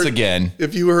you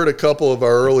heard a couple of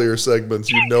our earlier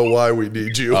segments, you know why we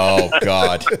need you. Oh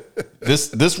God,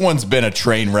 this one's been a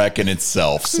train wreck in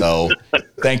itself. So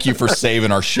thank you for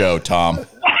saving our show, Tom.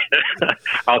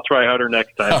 I'll try harder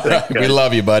next time. Thanks, We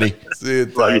love you, buddy. See you,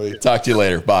 Tommy. Talk to you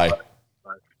later. Bye.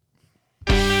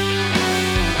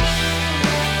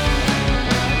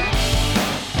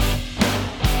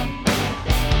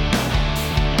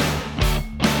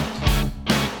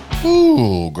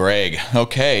 Ooh, Greg.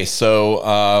 Okay,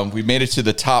 so we made it to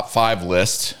the top 5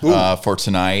 list for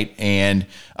tonight, and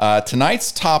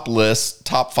tonight's top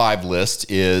 5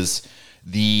 list is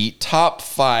the top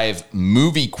 5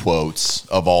 movie quotes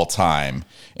of all time.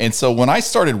 And so when I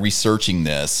started researching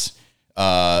this,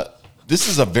 this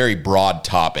is a very broad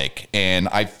topic, and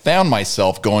I found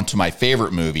myself going to my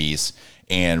favorite movies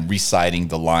and reciting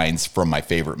the lines from my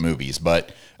favorite movies.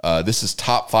 But this is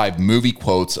top 5 movie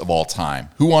quotes of all time.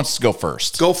 Who wants to go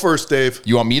first? Go first, Dave.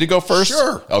 You want me to go first?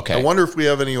 Sure. Okay. I wonder if we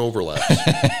have any overlaps.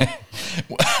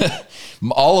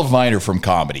 All of mine are from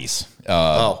comedies.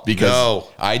 Because no.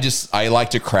 I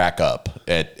like to crack up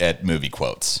at movie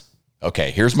quotes.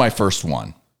 Okay, here's my first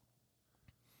one.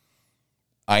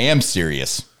 I am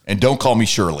serious, and don't call me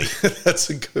Shirley. That's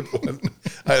a good one.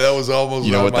 That was almost.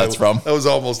 You know what that's from? That was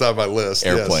almost on my list.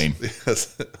 Airplane.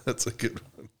 Yes, that's a good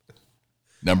one.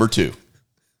 Number 2.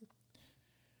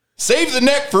 Save the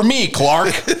neck for me,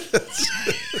 Clark.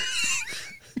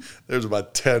 There's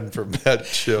about 10 from that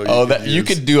show. You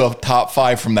could do a top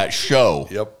 5 from that show.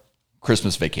 Yep.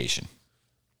 Christmas Vacation.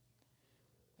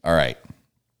 All right.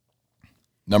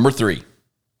 Number 3.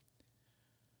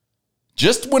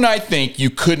 Just when I think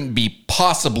you couldn't be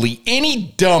possibly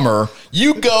any dumber,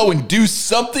 you go and do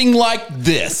something like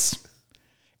this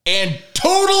and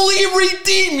totally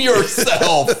redeem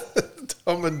yourself.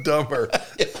 Dumb and Dumber.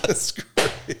 That's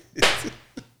great.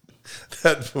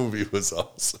 That movie was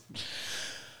awesome.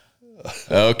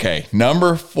 Okay,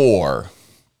 number 4.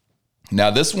 Now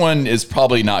this one is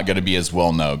probably not going to be as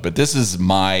well known, but this is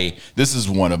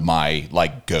one of my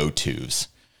like go-tos.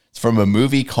 It's from a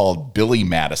movie called Billy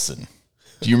Madison.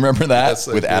 Do you remember that Yes,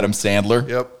 with Adam Sandler?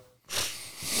 Yep.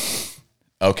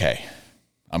 Okay,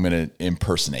 I'm going to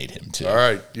impersonate him too. All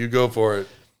right, you go for it.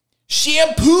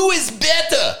 Shampoo is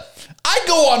better. I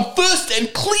go on first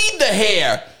and clean the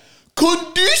hair.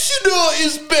 Conditioner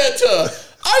is better.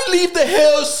 I leave the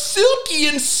hair silky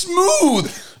and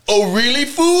smooth. Oh, really,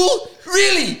 fool?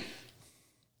 Really?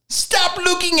 Stop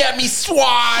looking at me,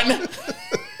 swan.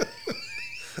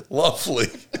 Lovely.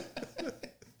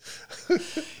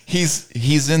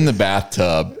 He's in the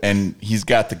bathtub, and he's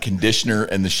got the conditioner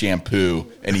and the shampoo,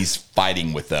 and he's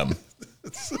fighting with them.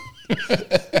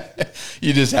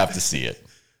 You just have to see it.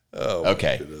 Oh,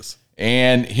 okay. My goodness.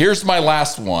 And here's my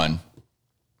last one.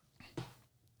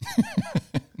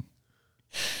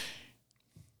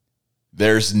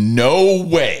 There's no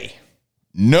way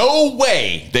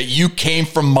that you came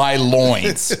from my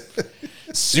loins.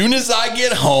 Soon as I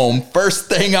get home, first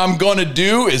thing I'm going to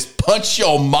do is punch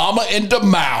your mama in the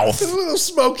mouth.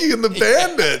 Smokey and the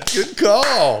Bandit. Good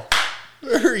call.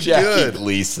 Very Jackie good.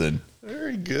 Gleason.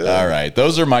 Very good. All right.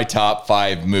 Those are my top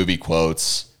 5 movie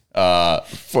quotes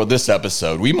for this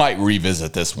episode. We might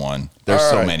revisit this one. There's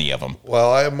so many of them.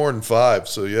 Well, I have more than 5,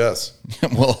 so yes.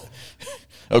 Well,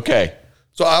 okay.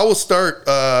 So I will start.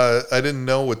 I didn't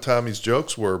know what Tommy's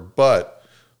jokes were, but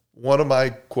one of my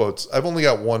quotes, I've only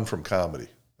got one from comedy.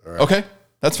 All right? Okay.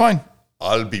 That's fine.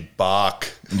 I'll be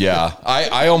back. Yeah.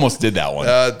 I almost did that one.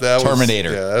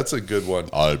 Terminator. That's a good one.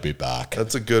 I'll be back.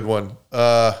 That's a good one.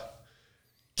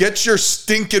 Get your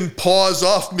stinking paws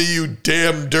off me, you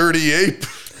damn dirty ape.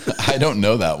 I don't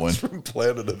know that one. From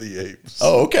Planet of the Apes.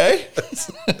 Oh, okay.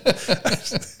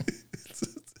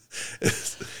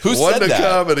 Who said that?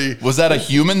 Comedy. Was that a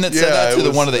human that said that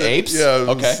to one of the apes? Yeah, it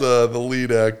was the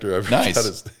lead actor. I forgot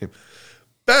his name.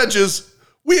 Badges.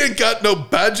 We ain't got no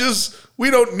badges.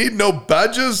 We don't need no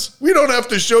badges. We don't have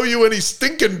to show you any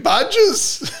stinking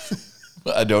badges.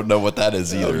 I don't know what that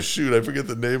is either. Oh, shoot, I forget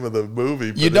the name of the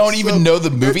movie. You don't even know the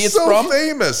movie it's from? It's so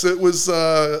famous. It was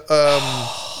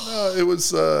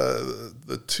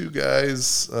the 2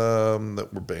 guys that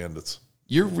were bandits.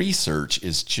 Your research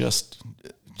is just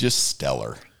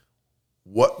stellar.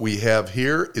 What we have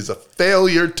here is a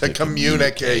failure to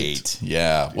communicate.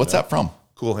 Yeah. What's that from?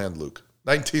 Cool Hand Luke.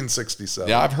 1967.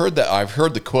 Yeah, I've heard that. I've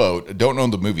heard the quote. I don't know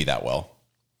the movie that well.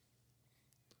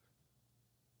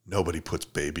 Nobody puts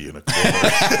baby in a corner.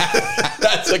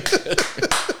 That's a good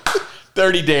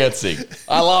Dirty Dancing.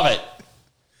 I love it.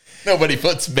 Nobody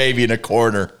puts baby in a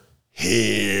corner.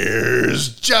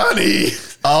 Here's Johnny.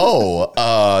 Oh,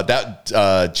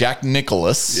 that Jack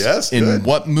Nicholas. Yes, In good.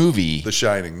 what movie? The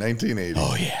Shining, 1980.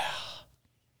 Oh, yeah.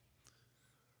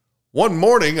 One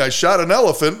morning, I shot an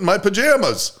elephant in my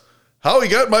pajamas. How he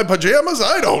got in my pajamas,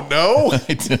 I don't know.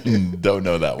 I don't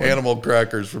know that one. Animal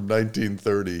Crackers from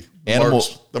 1930.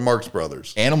 The Marx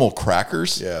Brothers. Animal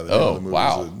Crackers? Yeah. The movie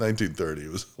wow. was 1930.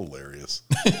 It was hilarious.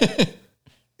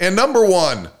 And number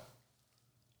one,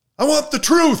 I want the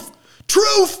truth.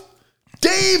 Truth!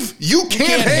 Dave, you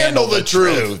can't handle the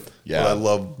truth. Yeah. What I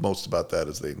love most about that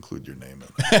is they include your name in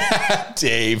it.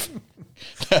 Dave.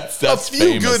 That's A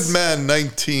Few famous. Good Men,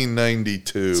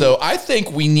 1992. So I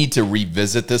think we need to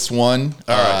revisit this one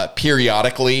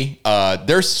periodically.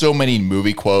 There's so many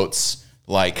movie quotes.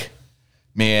 Like,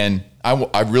 man,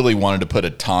 I really wanted to put a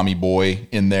Tommy Boy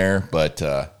in there, but,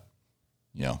 just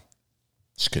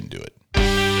couldn't do it.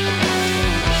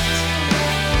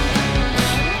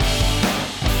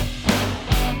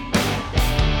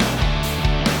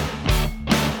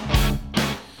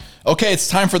 Okay, it's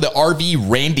time for the RV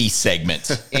Randy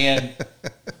segment. And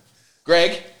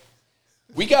Greg,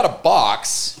 we got a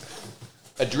box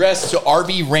addressed to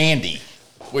RV Randy,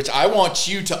 which I want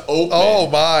you to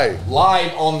open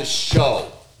live on the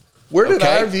show. Where did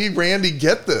RV Randy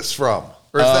get this from?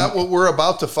 Or is that what we're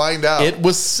about to find out? It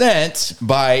was sent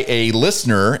by a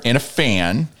listener and a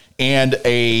fan and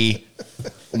a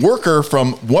worker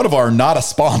from one of our not a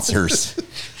sponsors.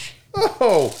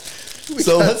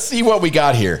 Let's see what we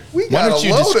got here. Why don't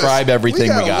you describe everything we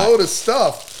got? We got a load of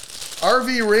stuff.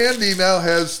 RV Randy now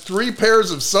has 3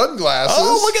 pairs of sunglasses.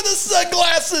 Oh, look at the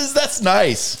sunglasses. That's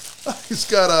nice. He's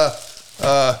got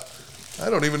I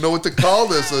don't even know what to call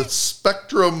this, a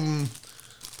Spectrum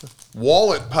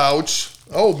wallet pouch.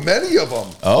 Oh, many of them.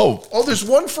 Oh, there's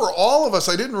one for all of us.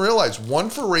 I didn't realize. One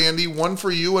for Randy, one for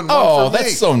you, and one for me.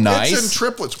 That's so nice. It's in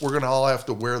triplets. We're going to all have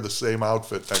to wear the same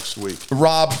outfit next week.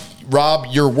 Rob,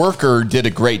 your worker did a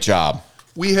great job.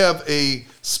 We have a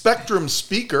Spectrum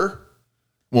speaker.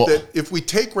 Well, that if we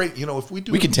take we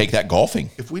can take that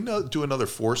golfing. If we do another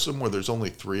foursome where there's only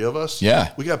 3 of us,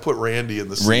 yeah, we got to put Randy in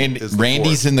the seat.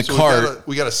 Randy's in the cart.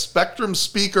 We got a Spectrum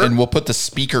speaker, and we'll put the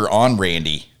speaker on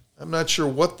Randy. I'm not sure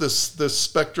what this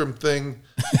Spectrum thing.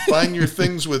 Find your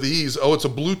things with ease. Oh, it's a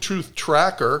Bluetooth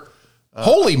tracker.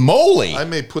 Holy moly! I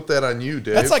may put that on you,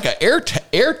 Dave. That's like an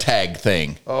AirTag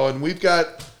thing. Oh, and we've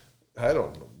got I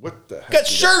don't know what the heck. Got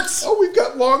shirts. Oh, we've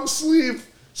got long sleeve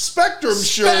Spectrum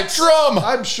shirts.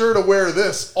 I'm sure to wear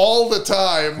this all the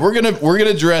time. We're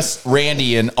gonna dress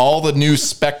Randy in all the new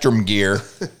Spectrum gear.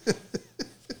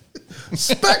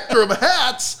 Spectrum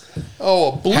hats.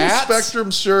 Oh, a blue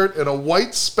Spectrum shirt and a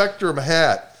white Spectrum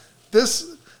hat. This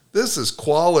is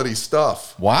quality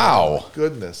stuff. Wow. Oh,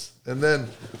 goodness. And then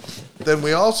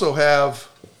we also have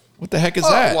what the heck is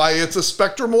that? Why, it's a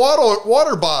Spectrum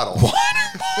water bottle.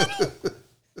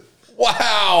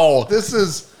 Wow. This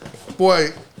is, boy,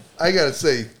 I got to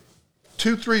say,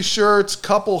 2-3 shirts,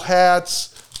 couple hats,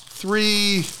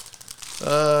 3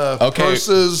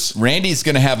 purses. Randy's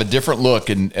going to have a different look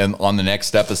on the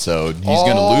next episode. He's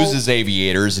going to lose his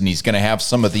aviators, and he's going to have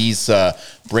some of these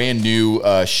brand new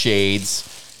shades.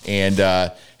 And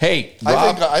hey,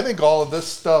 Rob, I think all of this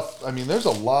stuff. I mean, there's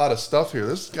a lot of stuff here.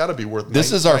 This has got to be worth.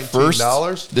 This is our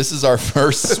first. This is our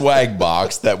first swag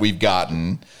box that we've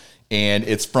gotten, and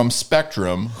it's from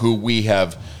Spectrum, who we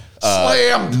have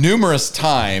numerous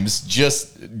times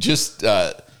just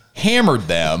hammered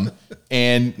them.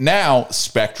 And now,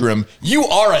 Spectrum, you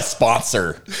are a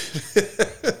sponsor.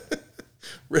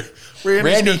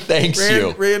 Randy thanks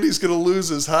you. Randy's going to lose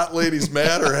his Hot Ladies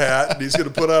Matter hat, and he's going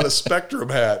to put on a Spectrum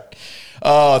hat.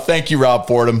 Oh, thank you, Rob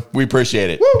Fordham. We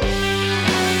appreciate it. Woo!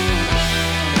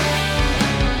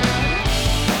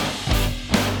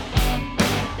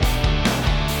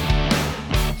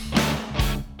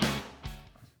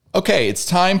 Okay, it's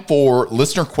time for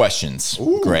listener questions,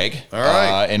 Greg. All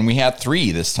right. And we had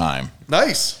 3 this time.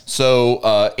 Nice. So,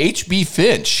 HB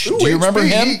Finch, do you remember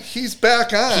him? He's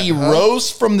back on. He rose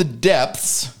from the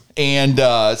depths and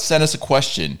sent us a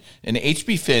question. And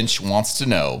HB Finch wants to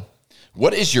know,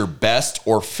 what is your best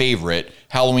or favorite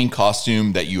Halloween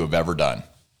costume that you have ever done?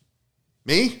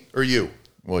 Me or you?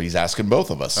 Well, he's asking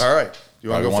both of us. All right.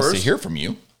 You want to go wants first? to hear from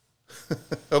you.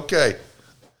 Okay.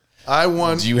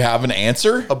 Do you have an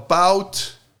answer?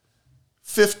 About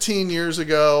 15 years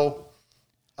ago,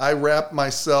 I wrapped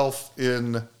myself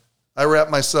in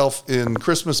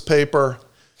Christmas paper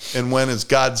and went as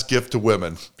God's gift to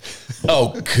women.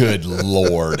 Oh, good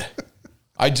Lord.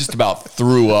 I just about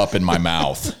threw up in my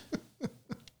mouth.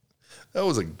 That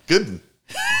was a good one.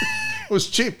 It was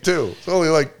cheap, too. It's only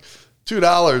like $2.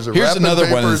 A Here's wrapping another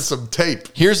paper one. and some tape.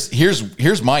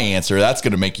 Here's my answer. That's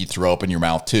going to make you throw up in your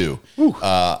mouth too.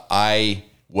 I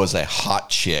was a hot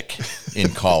chick in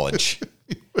college.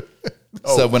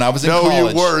 So when I was in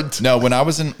college, you weren't. No, when I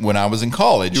was in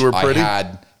college, You were pretty?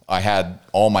 I had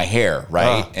all my hair,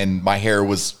 right? And my hair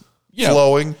was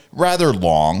Flowing? rather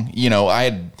long. I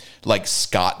had like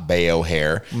Scott Baio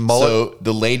hair. Mullet? So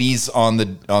the ladies on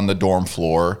the dorm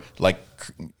floor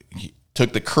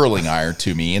took the curling iron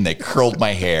to me and they curled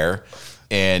my hair.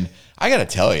 And I got to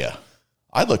tell you,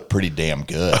 I looked pretty damn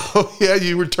good. Oh, yeah,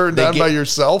 you were turned on by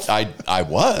yourself? I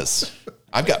was.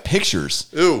 I've got pictures.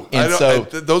 Ooh, and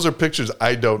those are pictures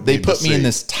I don't They need put to me see. in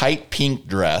this tight pink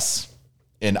dress,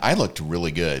 and I looked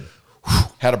really good.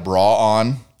 Had a bra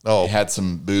on. Oh. Had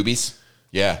some boobies.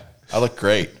 Yeah, I looked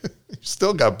great. You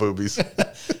still got boobies.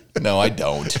 No, I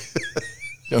don't.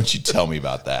 Don't you tell me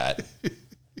about that.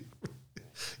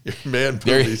 Your man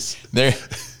boobies.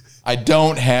 I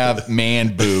don't have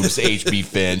man boobs, HB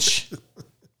Finch.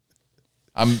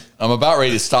 I'm about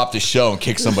ready to stop the show and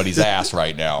kick somebody's ass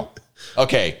right now.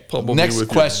 Okay, Pummel me next with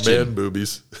question. your man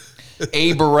boobies.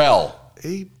 A. Burrell.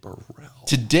 A. Burrell.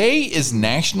 Today is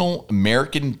National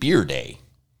American Beer Day.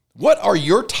 What are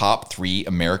your top 3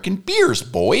 American beers,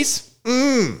 boys?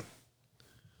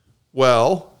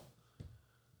 Well,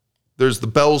 there's the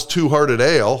Bell's Two-Hearted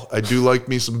Ale. I do like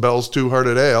me some Bell's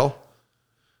Two-Hearted Ale.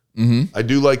 Mm-hmm. I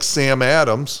do like Sam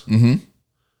Adams. Mm-hmm.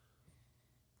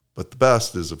 But the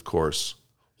best is, of course,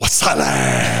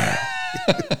 Wasala.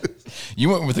 You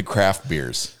went with the craft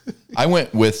beers. I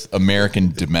went with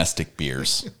American domestic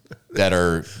beers that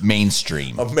are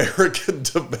mainstream. American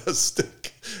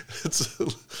domestic. It's a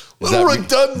little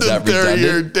redundant there,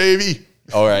 here, Davey.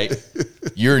 All right.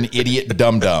 You're an idiot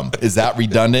dum-dum. Is that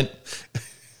redundant?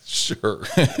 Sure.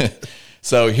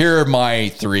 So here are my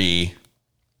 3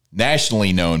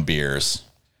 nationally known beers.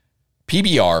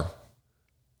 PBR,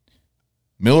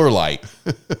 Miller Lite,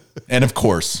 and of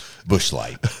course, Busch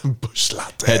Light. Busch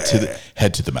Latte.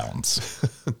 Head to the mountains.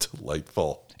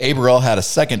 Delightful. A. Burrell had a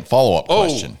second follow-up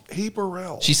question. A.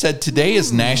 Burrell. She said, today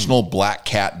is National Black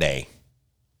Cat Day.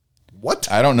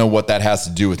 What? I don't know what that has to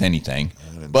do with anything.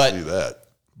 I didn't but, see that.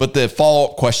 But the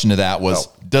follow-up question to that was,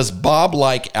 does Bob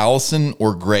like Allison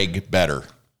or Greg better?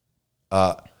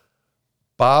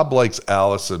 Bob likes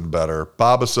Allison better.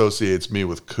 Bob associates me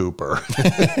with Cooper.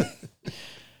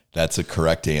 That's a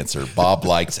correct answer. Bob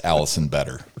likes Allison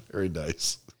better. Very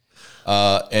nice.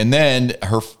 And then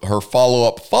her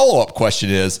follow-up question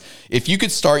is, if you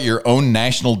could start your own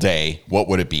national day, what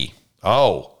would it be?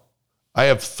 Oh, I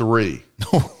have 3.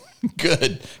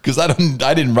 Good, because I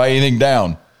didn't write anything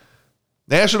down.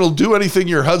 National Do Anything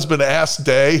Your Husband Asks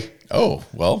Day. Oh,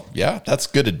 well, yeah, that's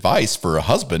good advice for a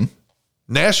husband.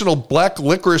 National Black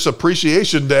Licorice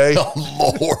Appreciation Day.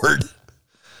 Oh, Lord.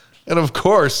 And of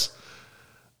course,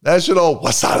 National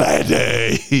Wasale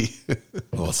Day.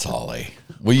 Wasale.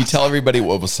 Will you tell everybody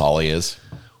what wasale is?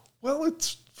 Well,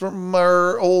 it's from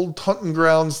our old hunting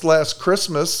grounds last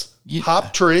Christmas.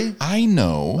 Hop tree. I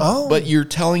know, but you're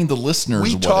telling the listeners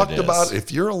We what talked it is. about,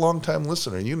 if you're a longtime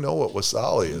listener, you know what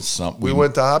wasale is. We We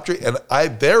went to Hop Tree, and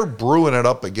they're brewing it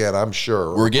up again, I'm sure.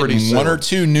 We're pretty getting soon. 1 or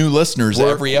 2 new listeners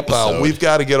every episode. Well, we've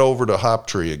got to get over to Hop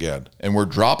Tree again. And we're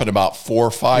dropping about 4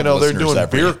 or 5 They're listeners doing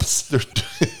every beer. episode.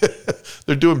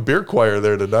 They're doing beer choir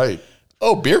there tonight.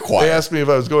 Oh, beer choir. They asked me if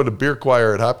I was going to beer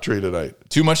choir at Hop Tree tonight.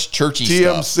 Too much churchy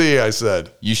stuff. TMC, I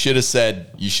said. You should have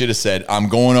said, I'm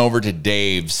going over to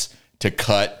Dave's to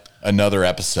cut another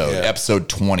episode, episode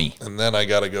 20. And then I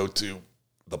got to go to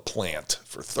the plant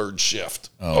for third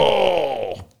shift.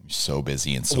 Oh. You're so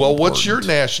busy and so Well, important. what's your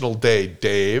national day,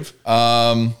 Dave?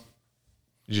 Did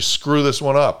you screw this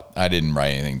one up? I didn't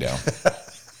write anything down.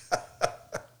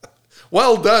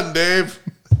 Well done, Dave.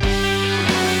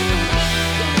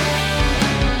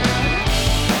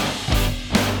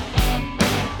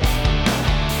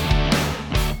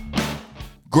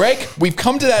 Greg, we've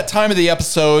come to that time of the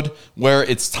episode where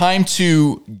it's time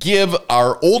to give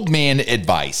our old man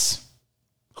advice.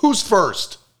 Who's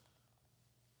first?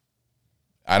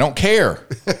 I don't care.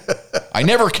 I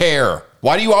never care.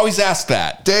 Why do you always ask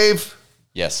that? Dave,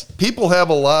 Yes. people have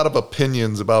a lot of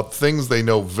opinions about things they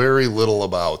know very little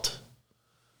about.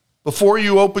 Before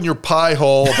you open your pie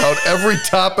hole about every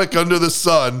topic under the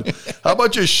sun, how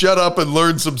about you shut up and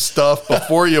learn some stuff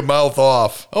before you mouth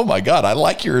off? Oh my God, I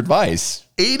like your advice.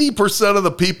 80% of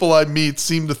the people I meet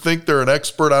seem to think they're an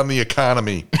expert on the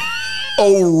economy.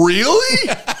 Oh,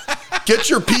 really? Get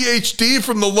your PhD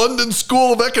from the London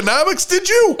School of Economics, did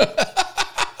you?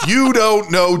 You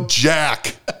don't know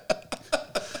jack.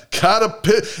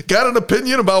 Got an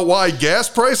opinion about why gas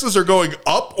prices are going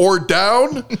up or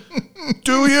down?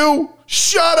 Do you?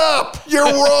 Shut up! You're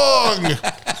wrong!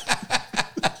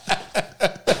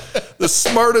 The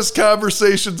smartest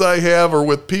conversations I have are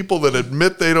with people that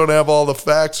admit they don't have all the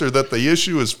facts or that the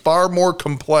issue is far more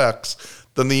complex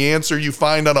than the answer you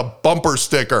find on a bumper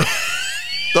sticker.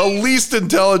 The least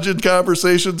intelligent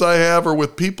conversations I have are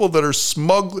with people that are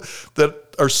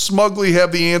smugly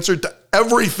have the answer to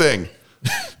everything.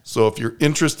 So if you're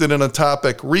interested in a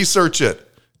topic, research it.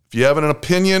 If you have an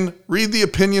opinion, read the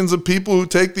opinions of people who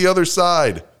take the other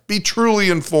side. Be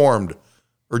truly informed.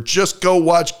 Or just go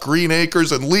watch Green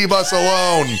Acres and leave us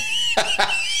alone.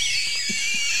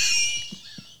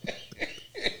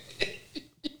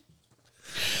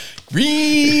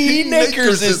 Green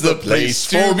Acres is the place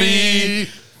for me.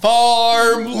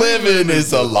 Farm living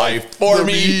is a life for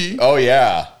me. Oh,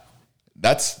 yeah.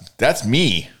 That's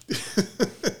me.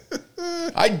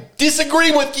 I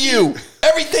disagree with you.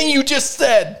 Everything you just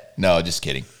said. No, just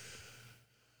kidding.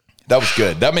 That was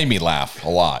good. That made me laugh a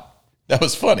lot. That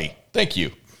was funny. Thank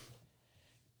you.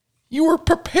 You were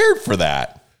prepared for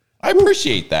that. I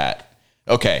appreciate that.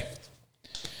 Okay.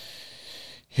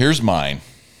 Here's mine.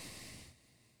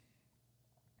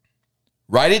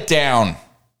 Write it down.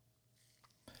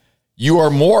 You are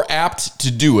more apt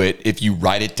to do it if you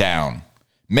write it down.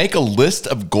 Make a list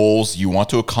of goals you want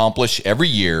to accomplish every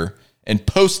year and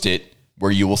post it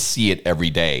where you will see it every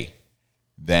day.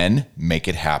 Then make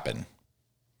it happen.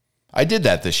 I did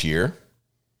that this year.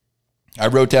 I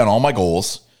wrote down all my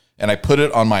goals and I put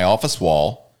it on my office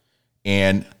wall,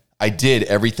 and I did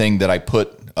everything that I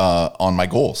put on my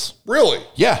goals. Really?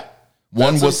 Yeah.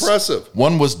 That's impressive.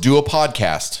 One was do a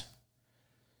podcast.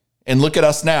 And look at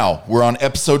us now. We're on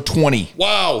episode 20.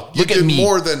 Wow. Look you at did me.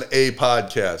 More than a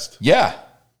podcast. Yeah.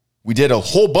 We did a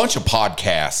whole bunch of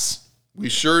podcasts. We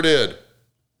sure did.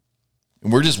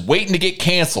 And we're just waiting to get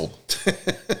canceled.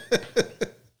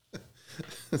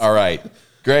 All right.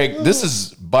 Greg, this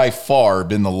has by far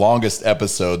been the longest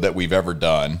episode that we've ever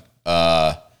done.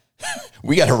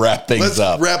 We got to wrap things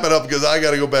up. Let's wrap it up because I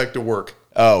got to go back to work.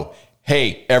 Oh,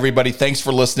 hey, everybody. Thanks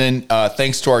for listening.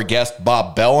 Thanks to our guest,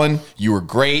 Bubba Bellin. You were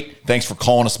great. Thanks for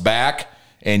calling us back.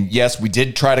 And yes, we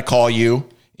did try to call you.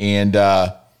 And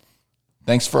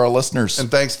thanks for our listeners. And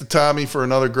thanks to Tommy for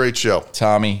another great show.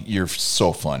 Tommy, you're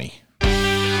so funny.